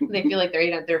there. They feel like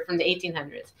they're from the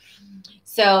 1800s.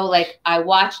 So like I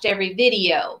watched every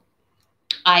video.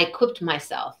 I equipped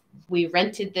myself. We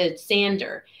rented the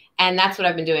sander, and that's what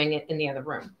I've been doing in the other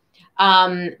room.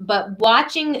 But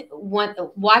watching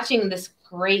this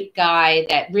great guy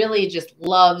that really just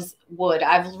loves wood,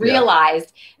 I've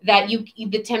realized that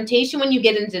the temptation when you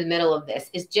get into the middle of this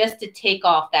is just to take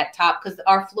off that top, because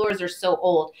our floors are so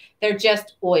old. They're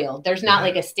just oiled. There's not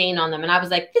like a stain on them. And I was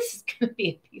like, this is going to be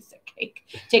a piece of cake.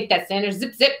 Take that sander,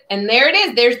 zip, zip. And there it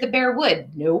is. There's the bare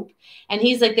wood. Nope. And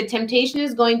he's like, the temptation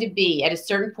is going to be at a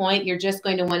certain point, you're just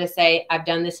going to want to say, I've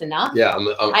done this enough. Yeah.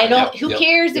 Who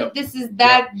cares if this is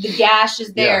that the gash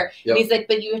is there. And he's like,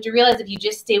 but you have to realize if you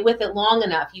just stay with it long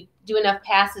enough, you do enough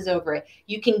passes over it,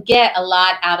 you can get a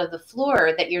lot out of the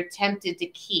floor that you're tempted to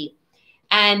keep.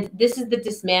 And this is the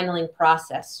dismantling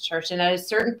process, church. And at a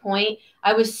certain point,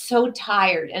 I was so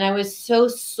tired and I was so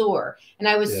sore and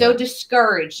I was so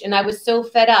discouraged and I was so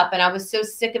fed up and I was so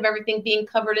sick of everything being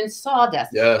covered in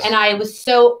sawdust. Yes. And I was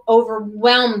so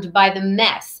overwhelmed by the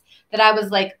mess that I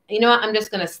was like, you know what? I'm just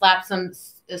going to slap some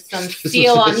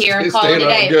steel on here and call it a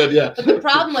day. Good, yeah. But the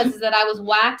problem was that I was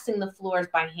waxing the floors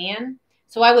by hand.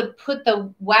 So I would put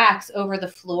the wax over the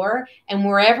floor, and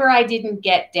wherever I didn't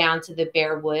get down to the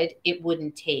bare wood, it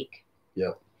wouldn't take.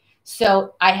 Yeah.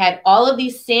 So I had all of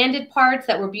these sanded parts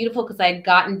that were beautiful because I had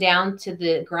gotten down to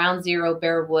the ground zero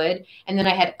bare wood. And then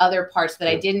I had other parts that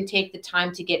I didn't take the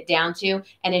time to get down to,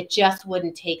 and it just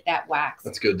wouldn't take that wax.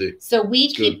 That's good, dude. So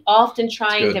we keep often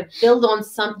trying to build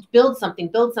something.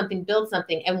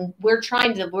 And we're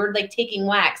like taking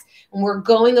wax and we're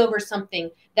going over something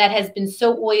that has been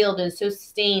so oiled and so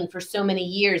stained for so many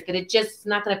years that it just is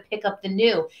not going to pick up the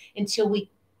new until we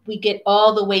get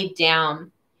all the way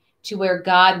down to where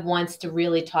God wants to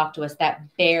really talk to us, that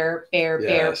bare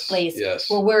place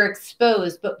where we're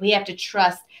exposed, but we have to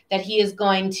trust that he is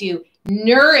going to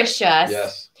nourish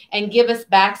us and give us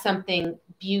back something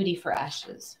beauty for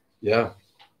ashes. Yeah.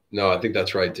 No, I think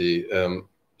that's right, Dee.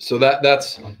 So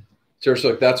that's church,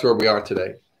 look, that's where we are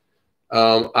today.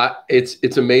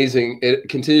 It's amazing. It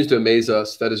continues to amaze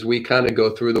us that as we kind of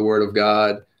go through the word of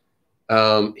God,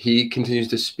 he continues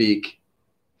to speak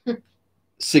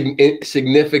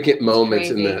significant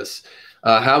moments in this.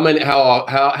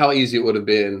 How easy it would have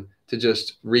been to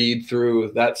just read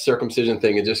through that circumcision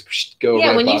thing and just go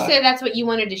right when by. You said that's what you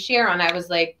wanted to share on, I was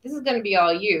like, this is going to be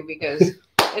all you because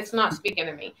it's not speaking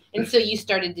to me. And so you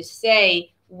started to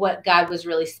say what God was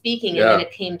really speaking, and then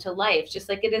it came to life, just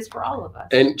like it is for all of us.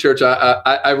 And church,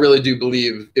 I really do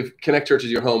believe, if Connect Church is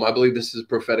your home, I believe this is a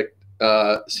prophetic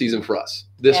season for us.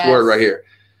 This word right here.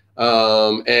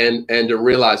 And to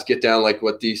realize, get down, like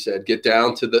what Dee said, get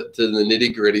down to the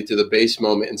nitty gritty, to the base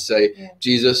moment and say,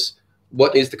 Jesus,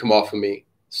 what needs to come off of me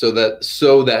so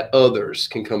that others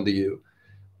can come to you.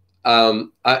 Many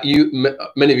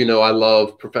of you know I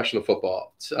love professional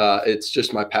football. It's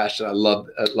just my passion. I love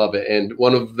it. And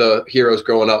one of the heroes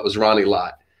growing up was Ronnie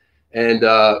Lott. And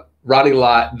Ronnie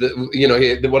Lott,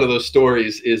 one of those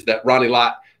stories is that Ronnie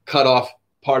Lott cut off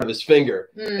part of his finger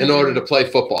in order to play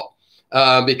football.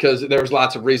 Because there was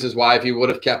lots of reasons why. If he would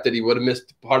have kept it, he would have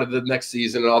missed part of the next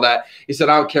season and all that. He said,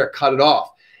 I don't care, cut it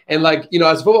off. And as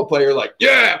a football player,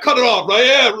 yeah, cut it off, right?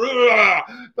 Yeah.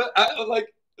 But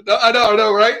I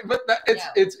know, right? But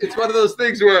it's one of those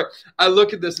things where I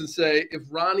look at this and say, if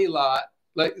Ronnie Lott,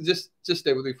 just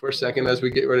stay with me for a second as we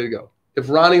get ready to go. If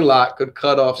Ronnie Lott could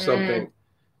cut off something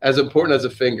as important as a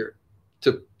finger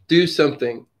to do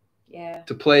something,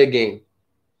 to play a game,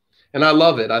 and I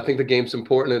love it. I think the game's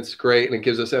important. It's great, and it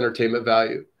gives us entertainment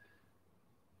value.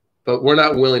 But we're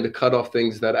not willing to cut off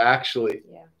things that actually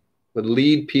would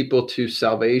lead people to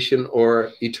salvation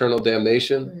or eternal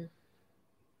damnation.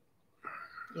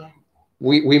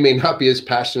 We may not be as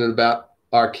passionate about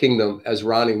our kingdom as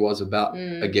Ronnie was about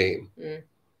a game.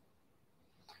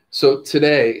 So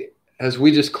today, as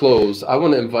we just close, I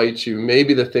want to invite you,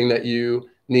 maybe the thing that you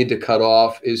need to cut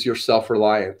off is your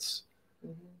self-reliance.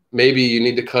 Maybe you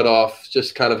need to cut off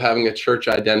just kind of having a church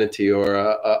identity or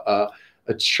a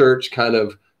church kind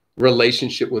of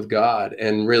relationship with God,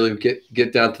 and really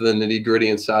get down to the nitty-gritty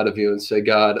inside of you and say,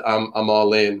 God, I'm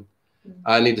all in.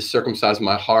 I need to circumcise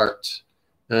my heart.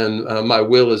 And my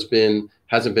will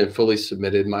hasn't been fully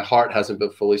submitted. My heart hasn't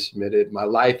been fully submitted. My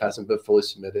life hasn't been fully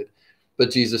submitted.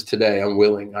 But Jesus, today I'm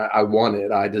willing. I want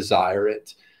it. I desire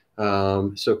it.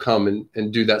 So come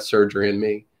and do that surgery in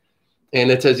me. And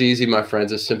it's as easy, my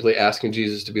friends, as simply asking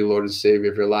Jesus to be Lord and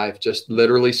Savior of your life. Just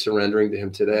literally surrendering to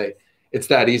him today. It's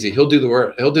that easy. He'll do the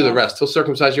work. He'll do the rest. He'll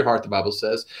circumcise your heart, the Bible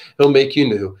says. He'll make you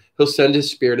new. He'll send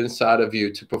his spirit inside of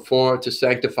you to perform, to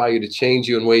sanctify you, to change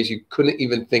you in ways you couldn't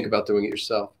even think about doing it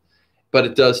yourself. But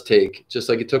it does take, just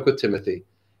like it took with Timothy,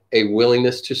 a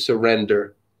willingness to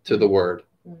surrender to the word.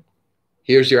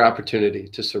 Here's your opportunity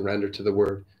to surrender to the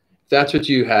word. If that's what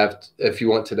you have, if you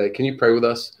want today, can you pray with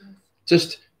us?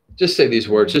 Just say these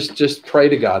words. Just pray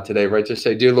to God today, right? Just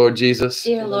say, Dear Lord Jesus.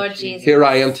 Dear Lord Jesus. Here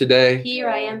I am today. Here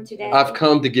I am today. I've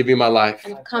come to give you my life.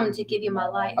 I've come to give you my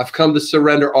life. I've come to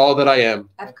surrender all that I am.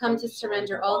 I've come to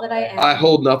surrender all that I am. I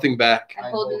hold nothing back. I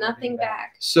hold nothing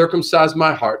back. Circumcise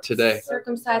my heart today.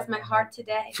 Circumcise my heart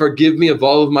today. Forgive me of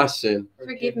all of my sin.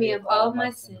 Forgive me of all of my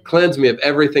sin. Cleanse me of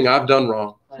everything I've done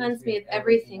wrong. Cleanse me of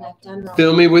everything I've done wrong.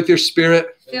 Fill me with your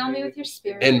spirit. Fill me with your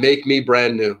spirit. And make me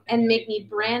brand new. And make me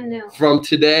brand new. From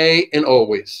today and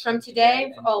always. From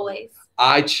today and always.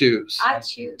 I choose.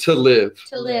 To live.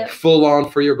 Full on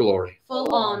for your glory.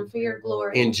 Full on for your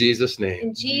glory. In Jesus' name.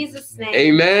 In Jesus' name.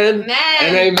 Amen. Amen.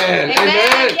 And amen.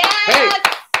 Amen. Yes. Hey,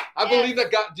 I believe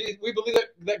that God. We believe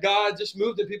that God just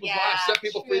moved in people's lives, set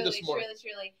people free this morning.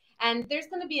 Truly. And there's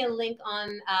going to be a link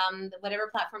on whatever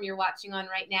platform you're watching on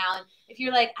right now. And if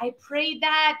you're like, I prayed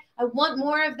that, I want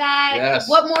more of that. Yes.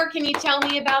 What more can you tell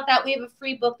me about that? We have a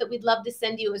free book that we'd love to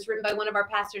send you. It was written by one of our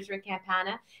pastors, Rick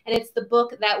Campana. And it's the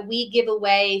book that we give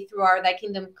away through our Thy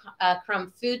Kingdom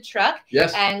Crumb food truck.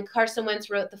 Yes. And Carson Wentz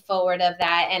wrote the foreword of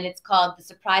that. And it's called The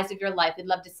Surprise of Your Life. We'd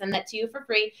love to send that to you for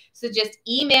free. So just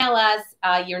email us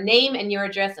your name and your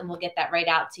address, and we'll get that right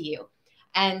out to you.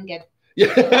 And good. Yeah.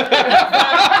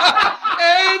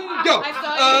 And go.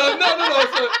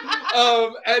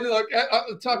 No. And look,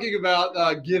 talking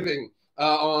about giving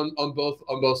on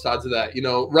both sides of that.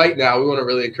 Right now we want to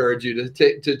really encourage you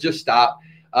to just stop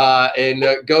and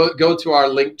go to our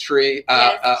Linktree,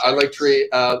 our Linktree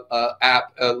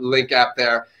app, link app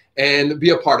there, and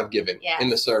be a part of giving in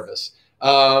the service.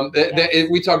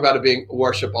 We talk about it being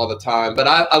worship all the time, but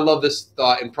I love this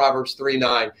thought in Proverbs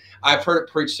 3:9. I've heard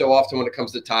it preached so often when it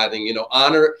comes to tithing.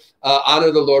 Honor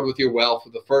the Lord with your wealth,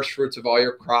 with the first fruits of all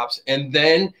your crops, and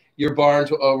then your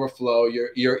barns will overflow.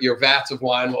 Your vats of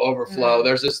wine will overflow.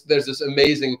 There's this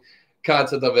amazing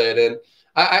concept of it, and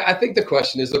I think the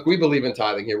question is, look, we believe in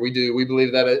tithing here. We do. We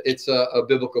believe that it's a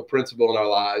biblical principle in our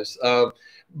lives.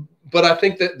 But I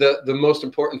think that the most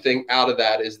important thing out of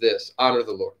that is this: honor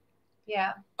the Lord.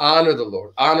 Yeah. Honor the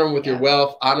Lord. Honor him with your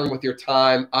wealth. Honor him with your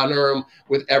time. Honor him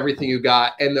with everything you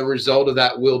got. And the result of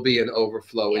that will be an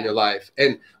overflow in your life.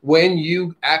 And when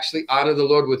you actually honor the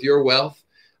Lord with your wealth,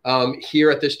 here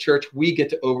at this church, we get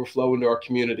to overflow into our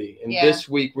community. And this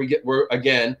week we're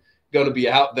again going to be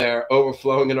out there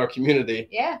overflowing in our community.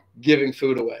 Yeah. Giving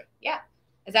food away. Yeah.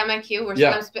 Is that my cue?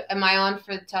 Am I on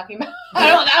for talking about? I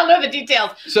don't know the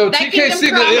details. So TKC,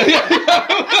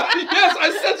 yes, I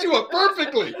set you up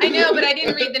perfectly. I know, but I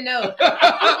didn't read the note.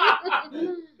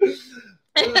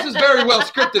 This is very well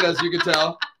scripted, as you can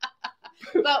tell.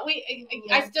 But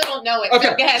I still don't know it.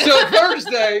 Okay, so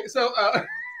Thursday, so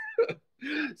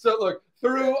look,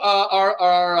 through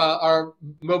our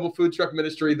mobile food truck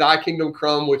ministry, Thy Kingdom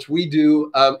Come, which we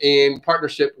do in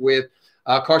partnership with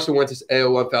Carson Wentz's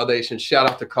AO1 Foundation. Shout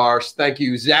out to Cars. Thank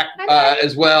you, Zach,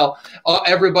 as well.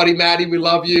 Everybody, Maddie, we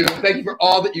love you. Thank you for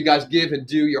all that you guys give and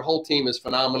do. Your whole team is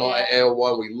phenomenal at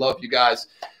AO1. We love you guys.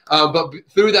 But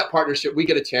through that partnership, we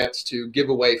get a chance to give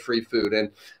away free food.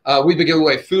 And we've been giving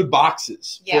away food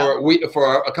boxes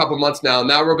for a couple months now.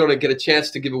 Now we're going to get a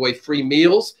chance to give away free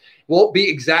meals. Won't be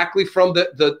exactly from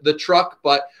the truck,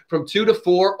 but from 2 to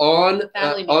 4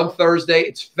 on Thursday.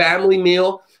 It's family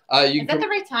meal. Is that the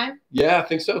right time? Yeah, I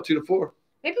think so. 2 to 4.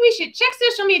 Maybe we should check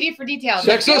social media for details.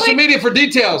 Check social media for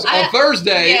details on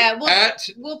Thursday. Yeah,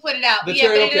 we'll put it out. But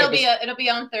it'll be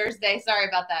on Thursday. Sorry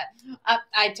about that.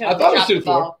 I totally dropped the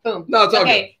ball. Boom. No, it's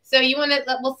okay. So you want to?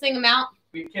 We'll sing them out.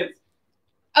 Kids.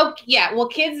 Oh yeah. Well,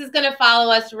 Kids is going to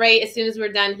follow us right as soon as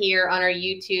we're done here on our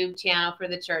YouTube channel for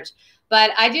the church.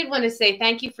 But I did want to say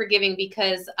thank you for giving,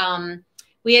 because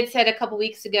we had said a couple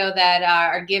weeks ago that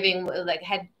our giving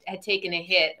had taken a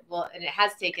hit. Well, and it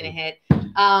has taken a hit.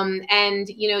 And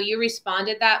you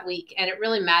responded that week, and it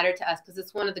really mattered to us because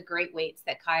it's one of the great weights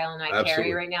that Kyle and I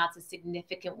carry right now. It's a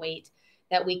significant weight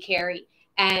that we carry.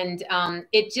 And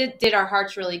it just did our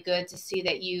hearts really good to see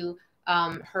that you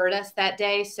heard us that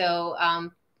day. So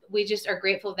we just are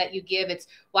grateful that you give. It's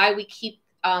why we keep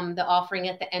the offering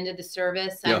at the end of the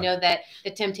service. I know that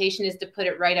the temptation is to put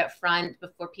it right up front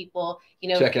before people,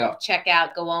 check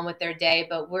out, go on with their day.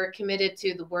 But we're committed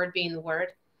to the word being the word,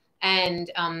 and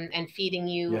feeding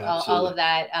you all of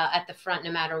that at the front,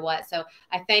 no matter what. So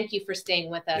I thank you for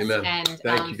staying with us. Amen. And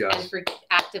for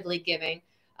actively giving,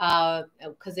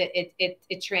 because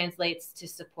it translates to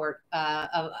support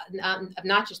of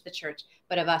not just the church,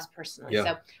 but of us personally.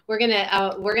 So we're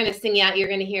gonna sing out. You're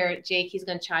gonna hear Jake. He's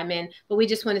gonna chime in, but we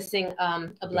just want to sing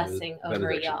a blessing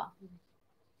over y'all.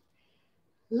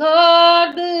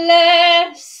 Lord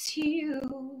bless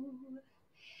you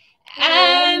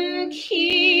and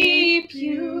keep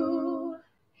you,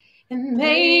 and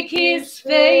make His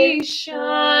face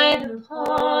shine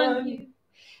upon you,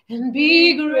 and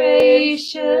be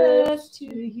gracious to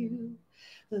you.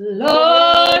 The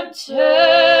Lord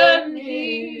turn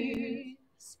His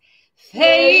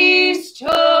face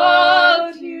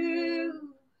toward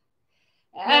you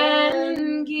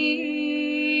and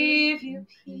give you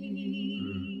peace.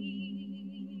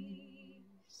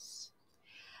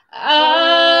 Amen.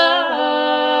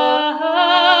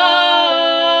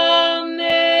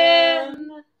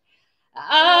 Amen.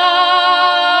 Amen.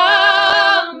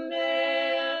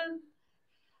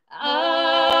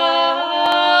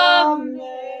 Amen.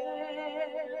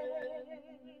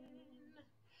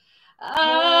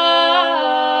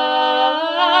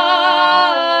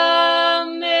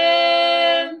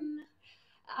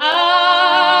 Amen.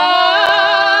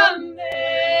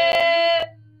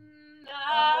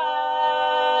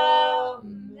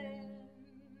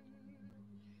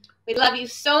 We love you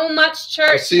so much, church.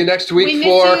 I'll see you next week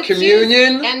for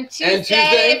communion. And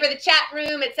Tuesday for the chat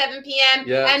room at 7 p.m.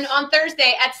 Yes. And on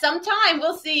Thursday at some time,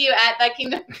 we'll see you at Thy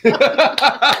Kingdom.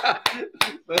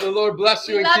 May the Lord bless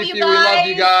you and keep you. We love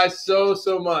you guys so,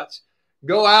 so much.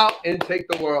 Go out and take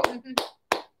the world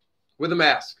with a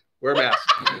mask. Wear a mask.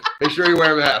 Make sure you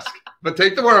wear a mask. But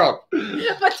take the world.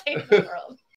 But take the world.